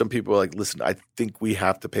where some people were like, listen, I think we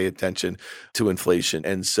have to pay attention to inflation.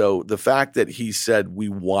 And so the fact that he said we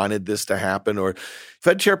wanted this to happen, or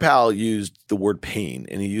Fed Chair Powell used the word pain,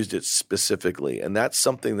 and he used it specifically. And that's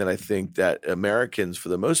something that I think that Americans, for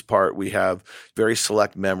the most part, we have very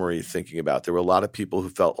select memory thinking about. There were a lot of people who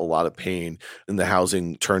felt a lot of pain in the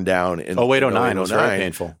housing turn down in 0809. It was very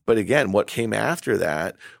painful. But again, what came after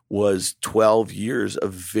that was 12 years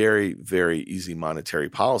of very, very easy monetary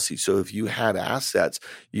policy. So if you had assets,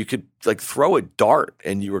 you could like throw a dart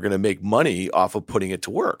and you were going to make money off of putting it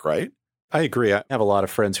to work, right? I agree. I have a lot of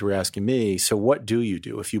friends who are asking me, so what do you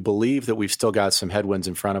do? If you believe that we've still got some headwinds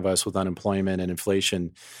in front of us with unemployment and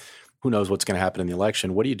inflation, who knows what's going to happen in the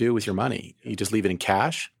election? What do you do with your money? You just leave it in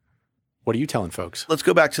cash? What are you telling folks? Let's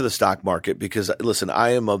go back to the stock market because, listen,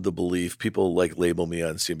 I am of the belief people like label me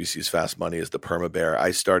on CNBC's Fast Money as the perma bear.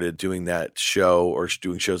 I started doing that show or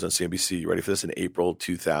doing shows on CNBC, you ready for this, in April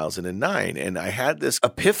 2009. And I had this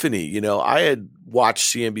epiphany. I had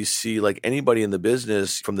watched CNBC like anybody in the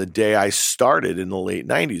business from the day I started in the late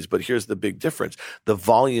 90s. But here's the big difference. The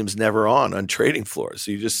volume's never on trading floors.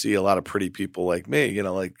 So you just see a lot of pretty people like me,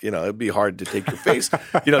 it'd be hard to take your face,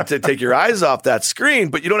 to take your eyes off that screen,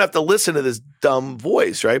 but you don't have to listen to this dumb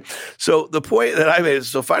voice, right? So the point that I made is,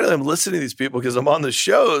 so finally I'm listening to these people because I'm on the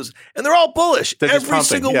shows and they're all bullish. Every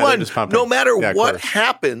single one, no matter what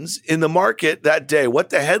happens in the market that day, what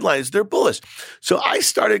the headlines, they're bullish. So I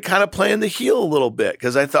started kind of playing the heel a little little bit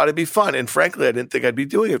because I thought it'd be fun. And frankly, I didn't think I'd be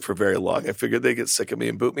doing it for very long. I figured they'd get sick of me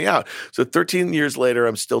and boot me out. So 13 years later,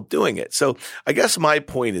 I'm still doing it. So I guess my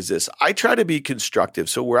point is this. I try to be constructive.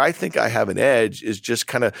 So where I think I have an edge is just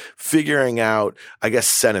kind of figuring out, I guess,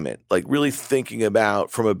 sentiment, like really thinking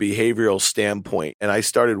about from a behavioral standpoint. And I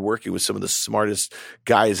started working with some of the smartest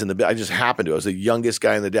guys in the, I just happened to, I was the youngest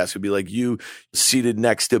guy in the desk. It'd be like you seated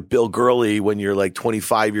next to Bill Gurley when you're like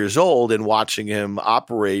 25 years old and watching him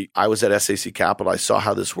operate. I was at SAC Capital. I saw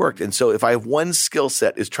how this worked. And so if I have one skill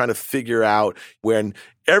set is trying to figure out when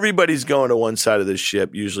everybody's going to one side of the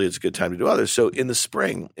ship, usually it's a good time to do others. So in the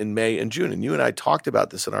spring, in May and June, and you and I talked about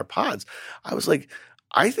this in our pods, I was like,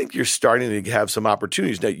 I think you're starting to have some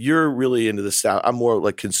opportunities. Now, you're really into the stock. I'm more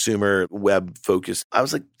like consumer web focused. I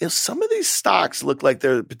was like, some of these stocks look like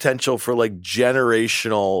they're potential for like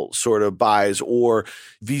generational sort of buys or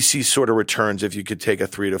VC sort of returns if you could take a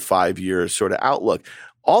 3 to 5 year sort of outlook.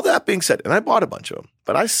 All that being said, and I bought a bunch of them,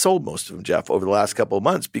 but I sold most of them, Jeff, over the last couple of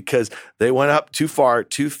months because they went up too far,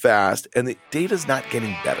 too fast, and the data's not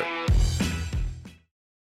getting better.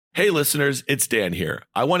 Hey listeners, it's Dan here.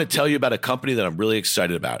 I want to tell you about a company that I'm really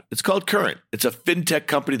excited about. It's called Current. It's a fintech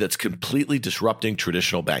company that's completely disrupting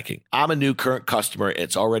traditional banking. I'm a new Current customer, and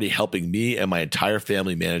it's already helping me and my entire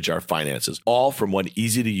family manage our finances, all from one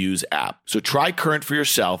easy-to-use app. So try Current for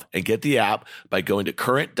yourself and get the app by going to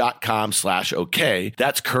current.com/OK.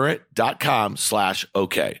 That's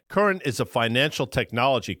current.com/OK. Current is a financial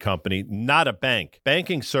technology company, not a bank.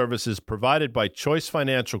 Banking services provided by Choice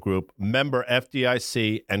Financial Group, member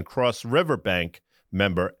FDIC, and Cross River Bank,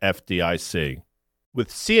 member FDIC. With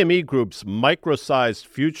CME Group's micro-sized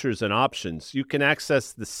futures and options, you can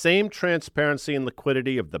access the same transparency and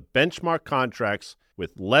liquidity of the benchmark contracts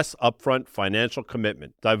with less upfront financial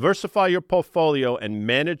commitment. Diversify your portfolio and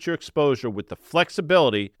manage your exposure with the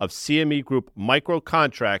flexibility of CME Group micro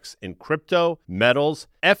contracts in crypto, metals,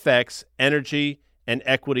 FX, energy, and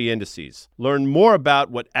equity indices. Learn more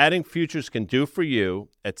about what adding futures can do for you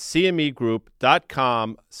at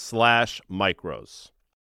cmegroup.com/micros.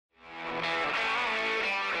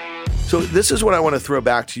 So this is what I want to throw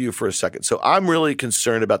back to you for a second. So I'm really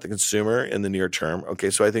concerned about the consumer in the near term.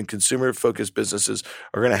 Okay, so I think consumer-focused businesses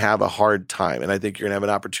are going to have a hard time, and I think you're going to have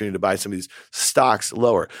an opportunity to buy some of these stocks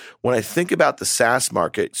lower. When I think about the SaaS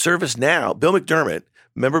market, ServiceNow, Bill McDermott,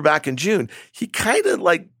 remember back in June, he kind of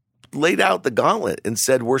like laid out the gauntlet and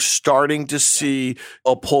said, we're starting to see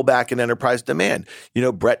a pullback in enterprise demand. You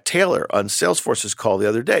know, Brett Taylor on Salesforce's call the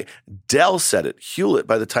other day, Dell said it, Hewlett,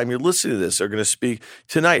 by the time you're listening to this, are going to speak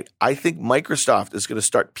tonight. I think Microsoft is going to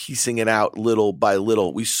start piecing it out little by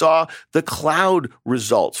little. We saw the cloud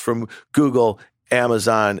results from Google,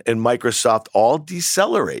 Amazon, and Microsoft all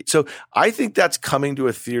decelerate. So I think that's coming to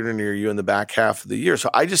a theater near you in the back half of the year. So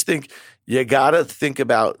I just think you got to think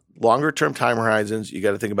about longer term time horizons. You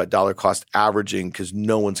got to think about dollar cost averaging because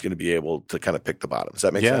no one's going to be able to kind of pick the bottom. Does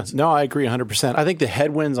that make sense? No, I agree 100%. I think the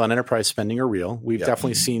headwinds on enterprise spending are real. We've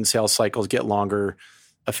definitely seen sales cycles get longer.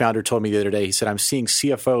 A founder told me the other day, he said, I'm seeing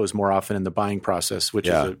CFOs more often in the buying process, which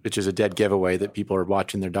is a dead giveaway that people are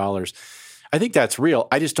watching their dollars. I think that's real.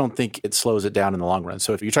 I just don't think it slows it down in the long run.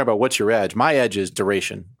 So if you talk about what's your edge, my edge is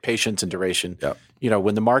duration, patience and duration. Yep. You know,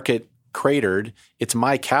 when the market cratered, it's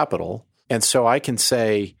my capital. And so I can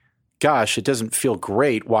say, gosh, it doesn't feel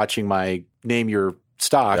great watching my name your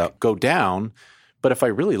stock go down. But if I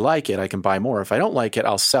really like it, I can buy more. If I don't like it,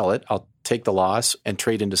 I'll sell it. I'll take the loss and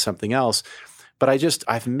trade into something else. But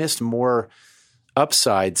I've missed more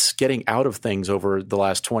upsides getting out of things over the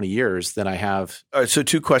last 20 years than I have. All right, so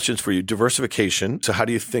 2 questions for you. Diversification. So how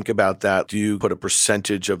do you think about that? Do you put a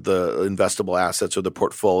percentage of the investable assets or the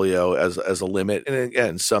portfolio as a limit? And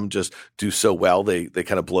again, some just do so well, they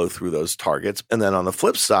kind of blow through those targets. And then on the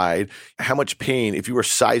flip side, how much pain, if you were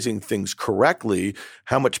sizing things correctly,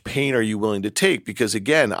 how much pain are you willing to take? Because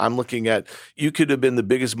again, I'm looking at, you could have been the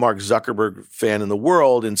biggest Mark Zuckerberg fan in the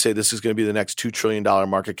world and say this is going to be the next $2 trillion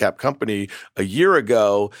market cap company a year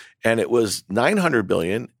ago, and it was $900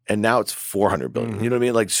 billion, and now it's $400 billion. You know what I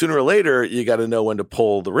mean? Like sooner or later, you got to know when to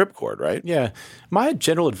pull the ripcord, right? Yeah. My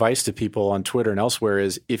general advice to people on Twitter and elsewhere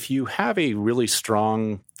is if you have a really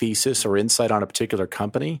strong thesis or insight on a particular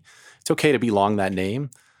company, it's okay to be long that name,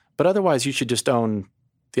 but otherwise you should just own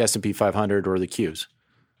the S&P 500 or the Qs.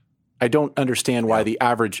 I don't understand why the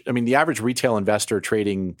average retail investor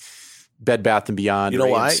trading Bed Bath & Beyond. You know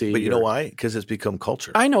why? But you know why? Because it's become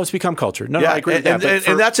culture. I know it's become culture. No, I agree with that.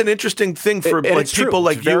 And that's an interesting thing for people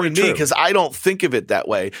like you and me, because I don't think of it that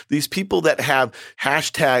way. These people that have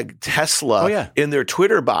hashtag Tesla in their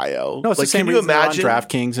Twitter bio. No, it's the same reason they're on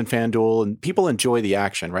DraftKings and FanDuel, and people enjoy the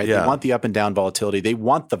action, right? They want the up and down volatility. They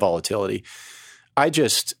want the volatility.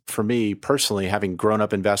 For me personally, having grown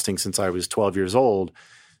up investing since I was 12 years old,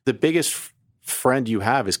 the biggest friend you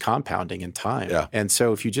have is compounding in time. Yeah. And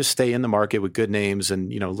so if you just stay in the market with good names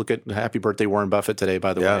and, look at happy birthday Warren Buffett today,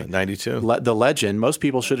 by the way. 92. The legend, most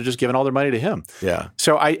people should have just given all their money to him. Yeah.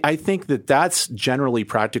 So I think that's generally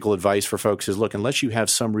practical advice for folks is, look, unless you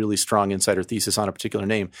have some really strong insider thesis on a particular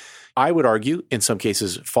name, I would argue, in some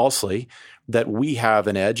cases falsely, that we have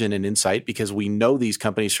an edge and an insight because we know these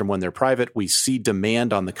companies from when they're private. We see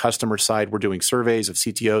demand on the customer side. We're doing surveys of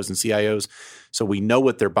CTOs and CIOs, so we know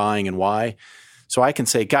what they're buying and why. So I can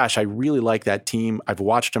say, gosh, I really like that team. I've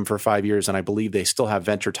watched them for 5 years, and I believe they still have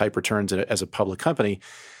venture-type returns as a public company.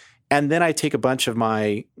 And then I take a bunch of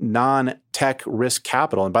my non-tech risk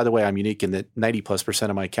capital. And by the way, I'm unique in that 90+%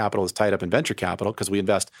 of my capital is tied up in venture capital because we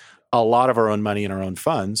invest a lot of our own money in our own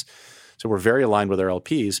funds. So we're very aligned with our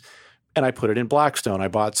LPs. And I put it in Blackstone. I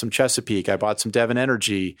bought some Chesapeake. I bought some Devon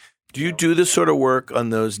Energy. Do you do the sort of work on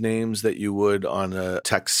those names that you would on a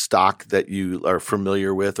tech stock that you are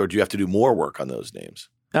familiar with, or do you have to do more work on those names?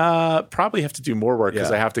 Probably have to do more work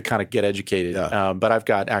because I have to kind of get educated. Yeah. But I've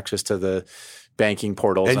got access to the banking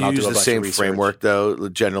portals. And you I'll use do a the bunch same of research. framework, though,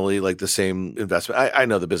 generally, like the same investment. I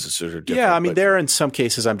know the businesses are different. Yeah, I mean, there in some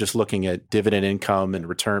cases, I'm just looking at dividend income and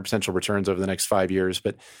potential returns over the next 5 years.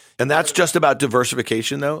 And that's just about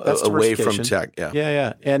diversification, though, away from tech.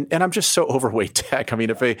 Yeah. And I'm just so overweight tech. I mean,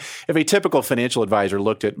 if a typical financial advisor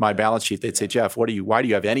looked at my balance sheet, they'd say, Jeff, why do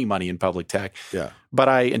you have any money in public tech? Yeah. But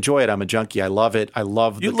I enjoy it. I'm a junkie. I love it. I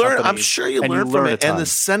love the companies. I'm sure you learn from it. And the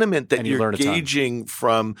sentiment that you're gauging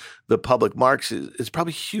from the public marks is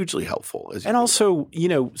probably hugely helpful. And also,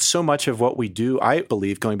 so much of what we do, I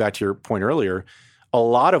believe, going back to your point earlier, a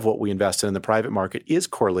lot of what we invest in the private market is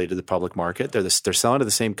correlated to the public market. They're selling to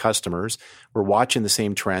the same customers. We're watching the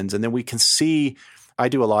same trends. And then we can see – I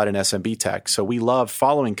do a lot in SMB tech. So we love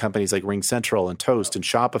following companies like RingCentral and Toast and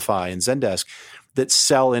Shopify and Zendesk that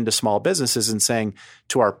sell into small businesses and saying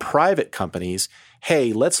to our private companies,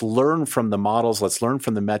 hey, let's learn from the models. Let's learn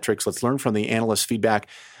from the metrics. Let's learn from the analyst feedback.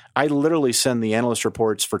 I literally send the analyst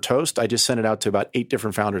reports for Toast. I just sent it out to about 8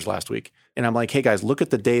 different founders last week. And I'm like, hey, guys, look at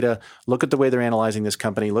the data. Look at the way they're analyzing this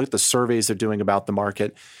company. Look at the surveys they're doing about the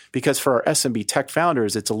market. Because for our SMB tech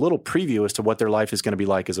founders, it's a little preview as to what their life is going to be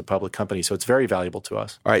like as a public company. So it's very valuable to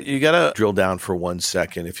us. All right. You got to drill down for 1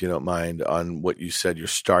 second, if you don't mind, on what you said you're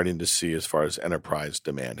starting to see as far as enterprise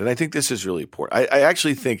demand. And I think this is really important. I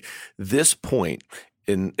actually think this point –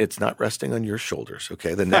 it's not resting on your shoulders,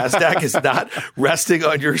 okay? The NASDAQ is not resting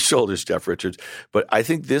on your shoulders, Jeff Richards. But I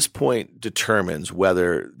think this point determines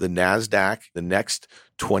whether the NASDAQ, the next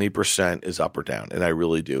 20% is up or down. And I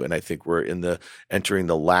really do. And I think we're entering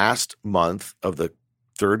the last month of the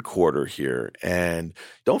third quarter here. And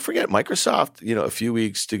don't forget, Microsoft, a few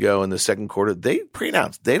weeks to go in the second quarter, they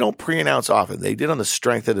pre-announced. They don't pre-announce often. They did on the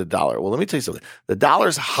strength of the dollar. Well, let me tell you something. The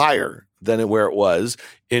dollar's higher than where it was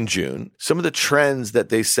in June. Some of the trends that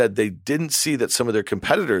they said they didn't see that some of their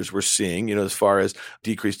competitors were seeing, as far as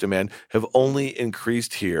decreased demand, have only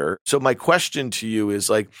increased here. So my question to you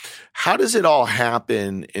is how does it all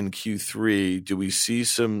happen in Q3? Do we see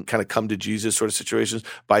some kind of come to Jesus sort of situations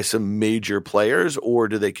by some major players, or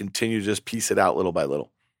do they continue to just piece it out little by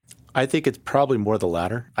little? I think it's probably more the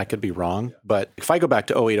latter. I could be wrong. But if I go back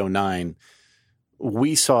to 2008, 2009,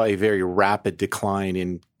 we saw a very rapid decline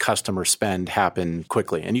in customer spend happen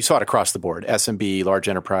quickly. And you saw it across the board, SMB, large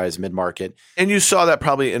enterprise, mid-market. And you saw that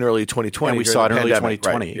probably in early 2020. And we saw it in early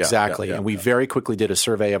 2020, right. exactly. Yeah. And we very quickly did a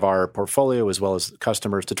survey of our portfolio as well as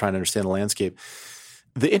customers to try and understand the landscape.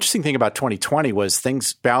 The interesting thing about 2020 was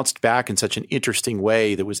things bounced back in such an interesting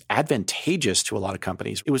way that was advantageous to a lot of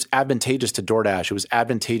companies. It was advantageous to DoorDash. It was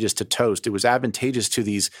advantageous to Toast. It was advantageous to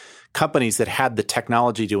these companies that had the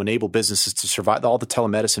technology to enable businesses to survive, all the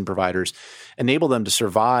telemedicine providers, enable them to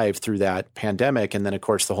survive through that pandemic. And then, of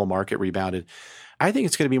course, the whole market rebounded. I think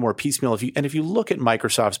it's going to be more piecemeal. If you look at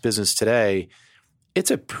Microsoft's business today, it's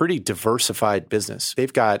a pretty diversified business.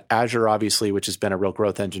 They've got Azure, obviously, which has been a real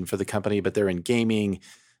growth engine for the company, but they're in gaming.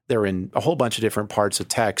 They're in a whole bunch of different parts of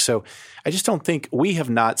tech. So I just don't think we have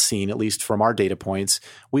not seen, at least from our data points,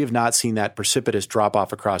 we have not seen that precipitous drop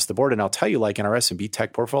off across the board. And I'll tell you, in our SMB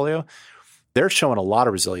tech portfolio, they're showing a lot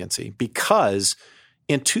of resiliency because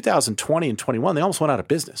in 2020 and 21, they almost went out of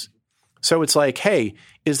business. So it's hey,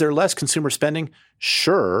 is there less consumer spending?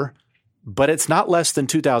 Sure. But it's not less than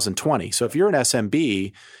 2020. So if you're an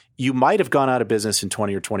SMB, you might have gone out of business in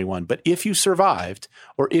 20 or 21. But if you survived,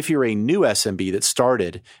 or if you're a new SMB that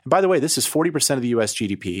started, and by the way, this is 40% of the US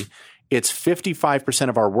GDP. It's 55%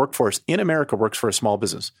 of our workforce in America works for a small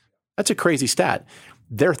business. That's a crazy stat.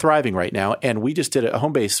 They're thriving right now. And we just did a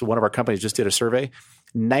Homebase, one of our companies just did a survey.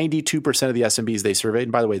 92% of the SMBs they surveyed,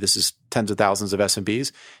 and by the way, this is tens of thousands of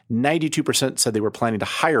SMBs, 92% said they were planning to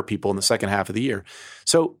hire people in the second half of the year.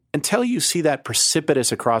 So until you see that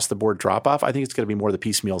precipitous across the board drop off, I think it's going to be more the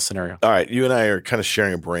piecemeal scenario. All right. You and I are kind of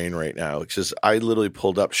sharing a brain right now, because I literally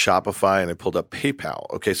pulled up Shopify and I pulled up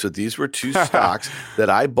PayPal. Okay. So these were two stocks that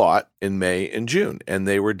I bought in May and June, and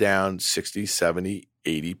they were down 60, 70,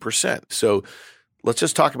 80%. So let's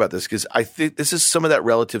just talk about this, because I think this is some of that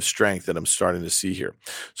relative strength that I'm starting to see here.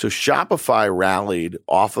 So Shopify rallied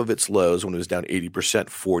off of its lows when it was down 80%,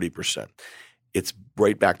 40%. It's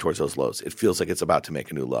right back towards those lows. It feels like it's about to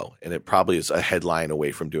make a new low, and it probably is a headline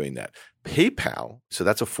away from doing that. PayPal, so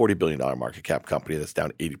that's a $40 billion market cap company that's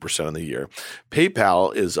down 80% on the year.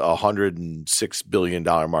 PayPal is a $106 billion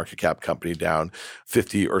market cap company, down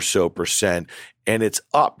 50 or so percent. And it's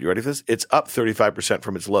up. You ready for this? It's up 35%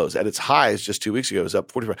 from its lows. At its highs just 2 weeks ago, it was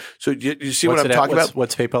up 45%. So you see what I'm talking about?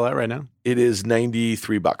 What's PayPal at right now? It is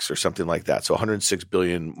 $93 or something like that. So 106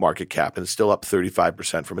 billion market cap, and it's still up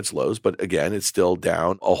 35% from its lows. But again, it's still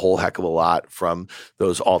down a whole heck of a lot from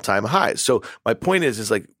those all-time highs. So my point is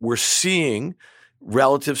like we're seeing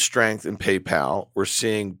relative strength in PayPal. We're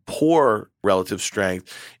seeing poor relative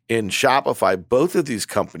strength in Shopify. Both of these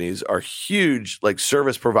companies are huge, like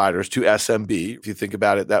service providers to SMB, if you think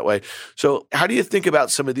about it that way. So how do you think about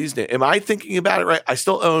some of these names? Am I thinking about it right? I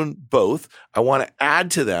still own both. I want to add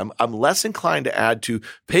to them. I'm less inclined to add to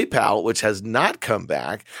PayPal, which has not come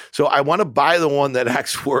back. So I want to buy the one that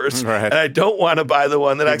acts worse, right, and I don't want to buy the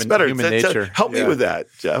one that acts better. Human nature. Help me with that,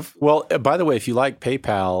 Jeff. Well, by the way, if you like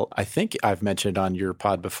PayPal, I think I've mentioned on your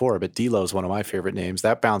pod before, but Delo is one of my favorite names.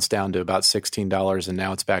 That bounced down to about $16, and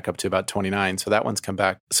now it's back up to about $29. So that one's come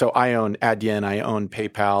back. So I own Adyen. I own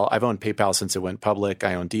PayPal. I've owned PayPal since it went public.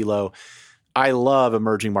 I own Delo. I love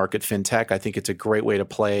emerging market fintech. I think it's a great way to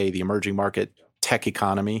play the emerging market tech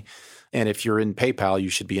economy. And if you're in PayPal, you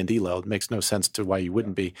should be in Delo. It makes no sense to why you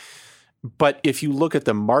wouldn't be. But if you look at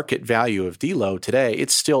the market value of Delo today,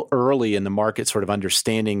 it's still early in the market sort of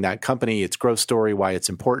understanding that company, its growth story, why it's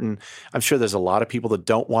important. I'm sure there's a lot of people that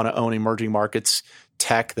don't want to own emerging markets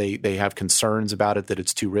tech. They have concerns about it, that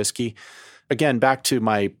it's too risky. Again, back to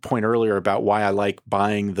my point earlier about why I like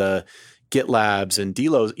buying the GitLabs and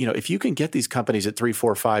Delos. If you can get these companies at $3,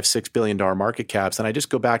 $4, $5, $6 billion market caps, and I just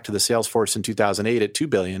go back to the Salesforce in 2008 at $2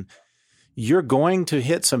 billion, you're going to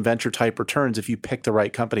hit some venture type returns if you pick the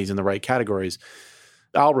right companies in the right categories.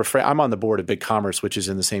 I'll refrain. I'm on the board of BigCommerce, which is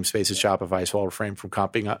in the same space as Shopify, so I'll refrain from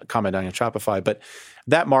commenting on Shopify. But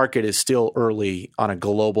that market is still early on a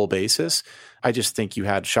global basis. I just think you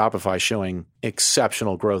had Shopify showing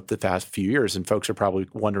exceptional growth the past few years, and folks are probably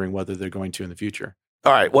wondering whether they're going to in the future.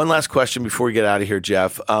 All right. One last question before we get out of here,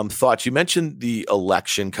 Jeff. Thoughts. You mentioned the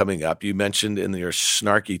election coming up. You mentioned in your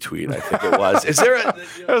snarky tweet, I think it was. Is there a...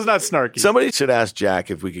 That was not snarky. Somebody should ask Jack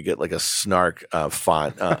if we could get like a snark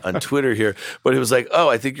font on Twitter here. But it was like,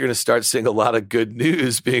 I think you're going to start seeing a lot of good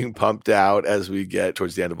news being pumped out as we get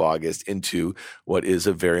towards the end of August into what is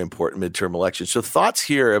a very important midterm election. So thoughts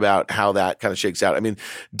here about how that kind of shakes out. I mean,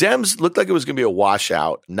 Dems looked like it was going to be a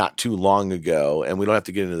washout not too long ago, and we don't have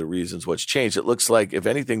to get into the reasons what's changed. It looks like, if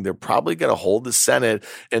anything, they're probably going to hold the Senate,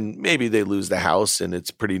 and maybe they lose the House, and it's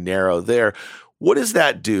pretty narrow there. What does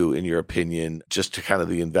that do, in your opinion, just to kind of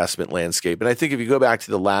the investment landscape? And I think if you go back to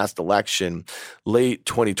the last election, late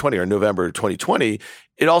 2020 or November 2020,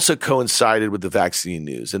 it also coincided with the vaccine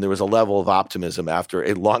news. And there was a level of optimism after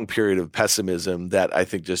a long period of pessimism that I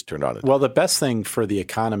think just turned on it. Well, the best thing for the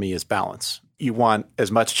economy is balance. You want as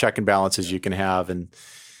much check and balance as you can have, and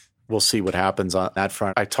we'll see what happens on that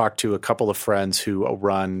front. I talked to a couple of friends who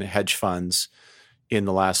run hedge funds in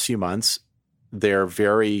the last few months. They're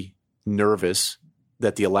very nervous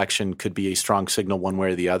that the election could be a strong signal one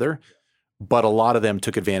way or the other. But a lot of them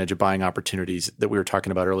took advantage of buying opportunities that we were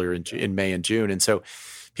talking about earlier in May and June. And so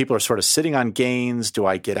people are sort of sitting on gains. Do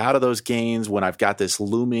I get out of those gains when I've got this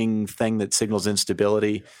looming thing that signals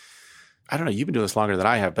instability? I don't know. You've been doing this longer than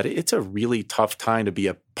I have, but it's a really tough time to be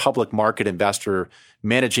a public market investor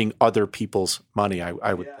managing other people's money, I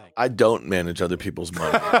would think. I don't manage other people's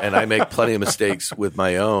money, and I make plenty of mistakes with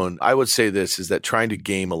my own. I would say this is that trying to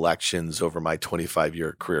game elections over my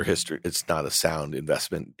 25-year career history, it's not a sound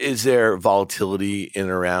investment. Is there volatility in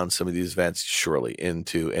and around some of these events? Surely,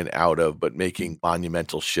 into and out of, but making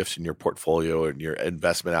monumental shifts in your portfolio and your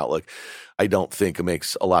investment outlook, I don't think it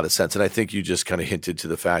makes a lot of sense. And I think you just kind of hinted to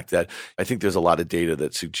the fact that I think there's a lot of data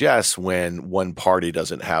that suggests when one party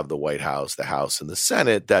doesn't have the White House, the House, and the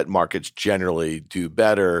Senate, that markets generally do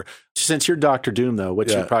better. Since you're Dr. Doom, though,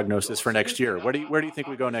 what's your prognosis for next year? Where do you think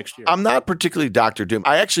we go next year? I'm not particularly Dr. Doom.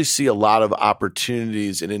 I actually see a lot of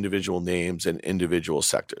opportunities in individual names and individual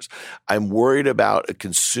sectors. I'm worried about a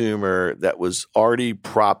consumer that was already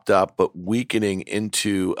propped up but weakening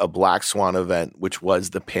into a black swan event, which was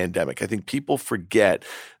the pandemic. I think people forget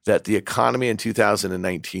that the economy in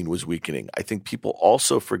 2019 was weakening. I think people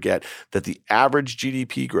also forget that the average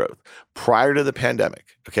GDP growth prior to the pandemic,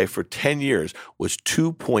 for 10 years was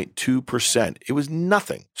 2.2%. It was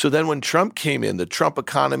nothing. So then when Trump came in, the Trump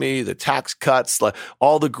economy, the tax cuts,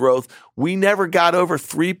 all the growth, we never got over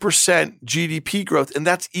 3% GDP growth. And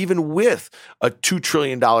that's even with a $2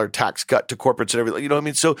 trillion tax cut to corporates and everything. You know what I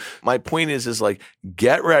mean? So my point is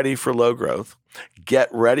get ready for low growth. Get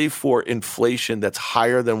ready for inflation that's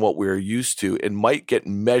higher than what we're used to and might get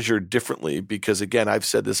measured differently because, again, I've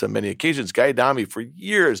said this on many occasions. Guy Adami for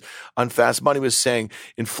years on Fast Money was saying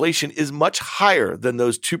inflation is much higher than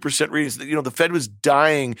those 2% readings. The Fed was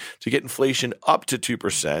dying to get inflation up to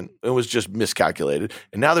 2%. It was just miscalculated.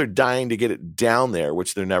 And now they're dying to get it down there,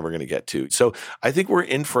 which they're never going to get to. So I think we're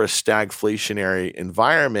in for a stagflationary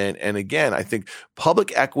environment. And again, I think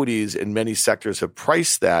public equities in many sectors have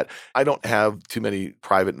priced that. I don't have too many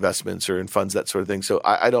private investments or in funds, that sort of thing. So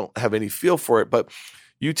I don't have any feel for it. But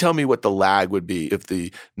you tell me what the lag would be if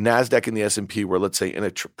the NASDAQ and the S&P were, let's say, in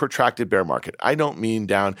a protracted bear market. I don't mean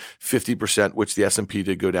down 50%, which the S&P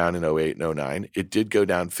did go down in 08 and 09. It did go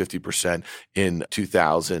down 50% in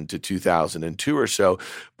 2000 to 2002 or so.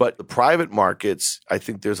 But the private markets, I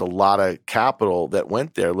think there's a lot of capital that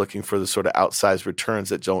went there looking for the sort of outsized returns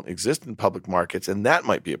that don't exist in public markets. And that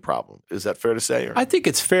might be a problem. Is that fair to say? Or? I think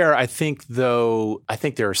it's fair. I think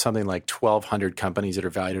there are something like 1,200 companies that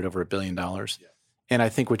are valued at over $1 billion. Yeah. And I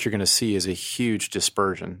think what you're going to see is a huge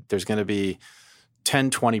dispersion. There's going to be 10,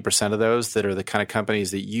 20% of those that are the kind of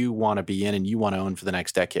companies that you want to be in and you want to own for the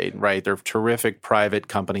next decade, right? They're terrific private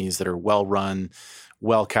companies that are well-run,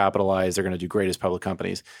 well-capitalized. They're going to do great as public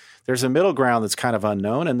companies. There's a middle ground that's kind of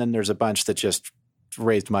unknown, and then there's a bunch that just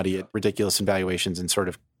raised money at ridiculous valuations and sort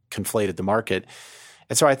of conflated the market.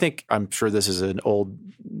 And so I'm sure this is an old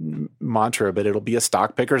mantra, but it'll be a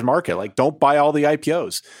stock picker's market. Don't buy all the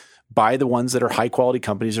IPOs. Buy the ones that are high-quality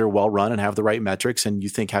companies that are well-run and have the right metrics and you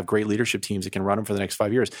think have great leadership teams that can run them for the next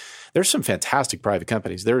 5 years. There's some fantastic private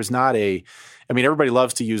companies. There is not everybody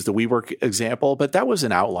loves to use the WeWork example, but that was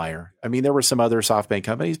an outlier. There were some other SoftBank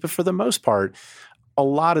companies, but for the most part, a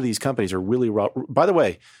lot of these companies are really by the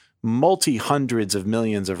way, multi-hundreds of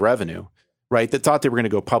millions of revenue, right, that thought they were going to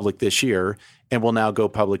go public this year and will now go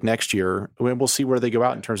public next year. And we'll see where they go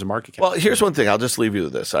out in terms of market cap. Well, here's one thing. I'll just leave you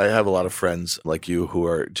with this. I have a lot of friends like you who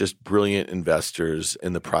are just brilliant investors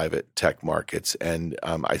in the private tech markets. And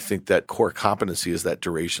I think that core competency is that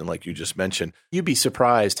duration, like you just mentioned. You'd be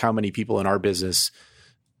surprised how many people in our business,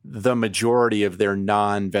 the majority of their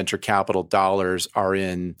non-venture capital dollars are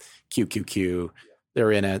in QQQ.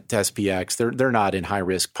 They're in at SPX. They're not in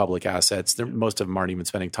high-risk public assets. Most of them aren't even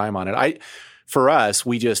spending time on it. For us,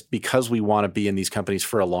 because we want to be in these companies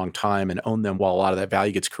for a long time and own them while a lot of that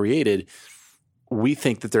value gets created, we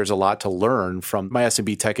think that there's a lot to learn from my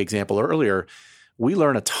SMB Tech example earlier. We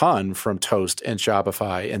learn a ton from Toast and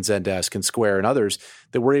Shopify and Zendesk and Square and others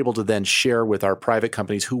that we're able to then share with our private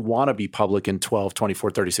companies who want to be public in 12,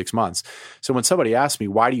 24, 36 months. So when somebody asks me,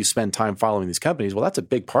 why do you spend time following these companies? Well, that's a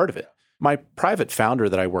big part of it. My private founder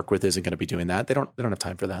that I work with isn't going to be doing that. They don't have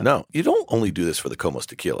time for that. No, you don't only do this for the Comos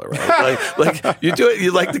Tequila, right? like you do it.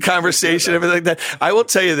 You like the conversation, everything like that. I will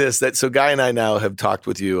tell you this: so Guy and I now have talked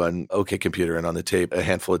with you on OK Computer and on the tape a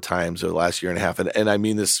handful of times over the last year and a half, and I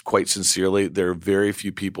mean this quite sincerely. There are very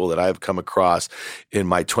few people that I've come across in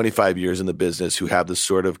my 25 years in the business who have the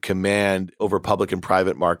sort of command over public and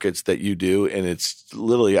private markets that you do, and it's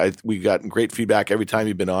literally we got great feedback every time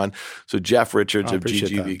you've been on. So Jeff Richards of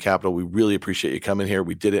GGV Capital, we really appreciate you coming here.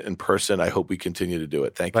 We did it in person. I hope we continue to do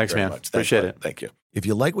it. Thank you very much. Appreciate it. Thank you. If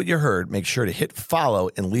you like what you heard, make sure to hit follow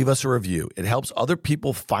and leave us a review. It helps other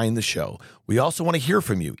people find the show. We also want to hear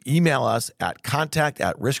from you. Email us at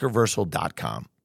contact@riskreversal.com.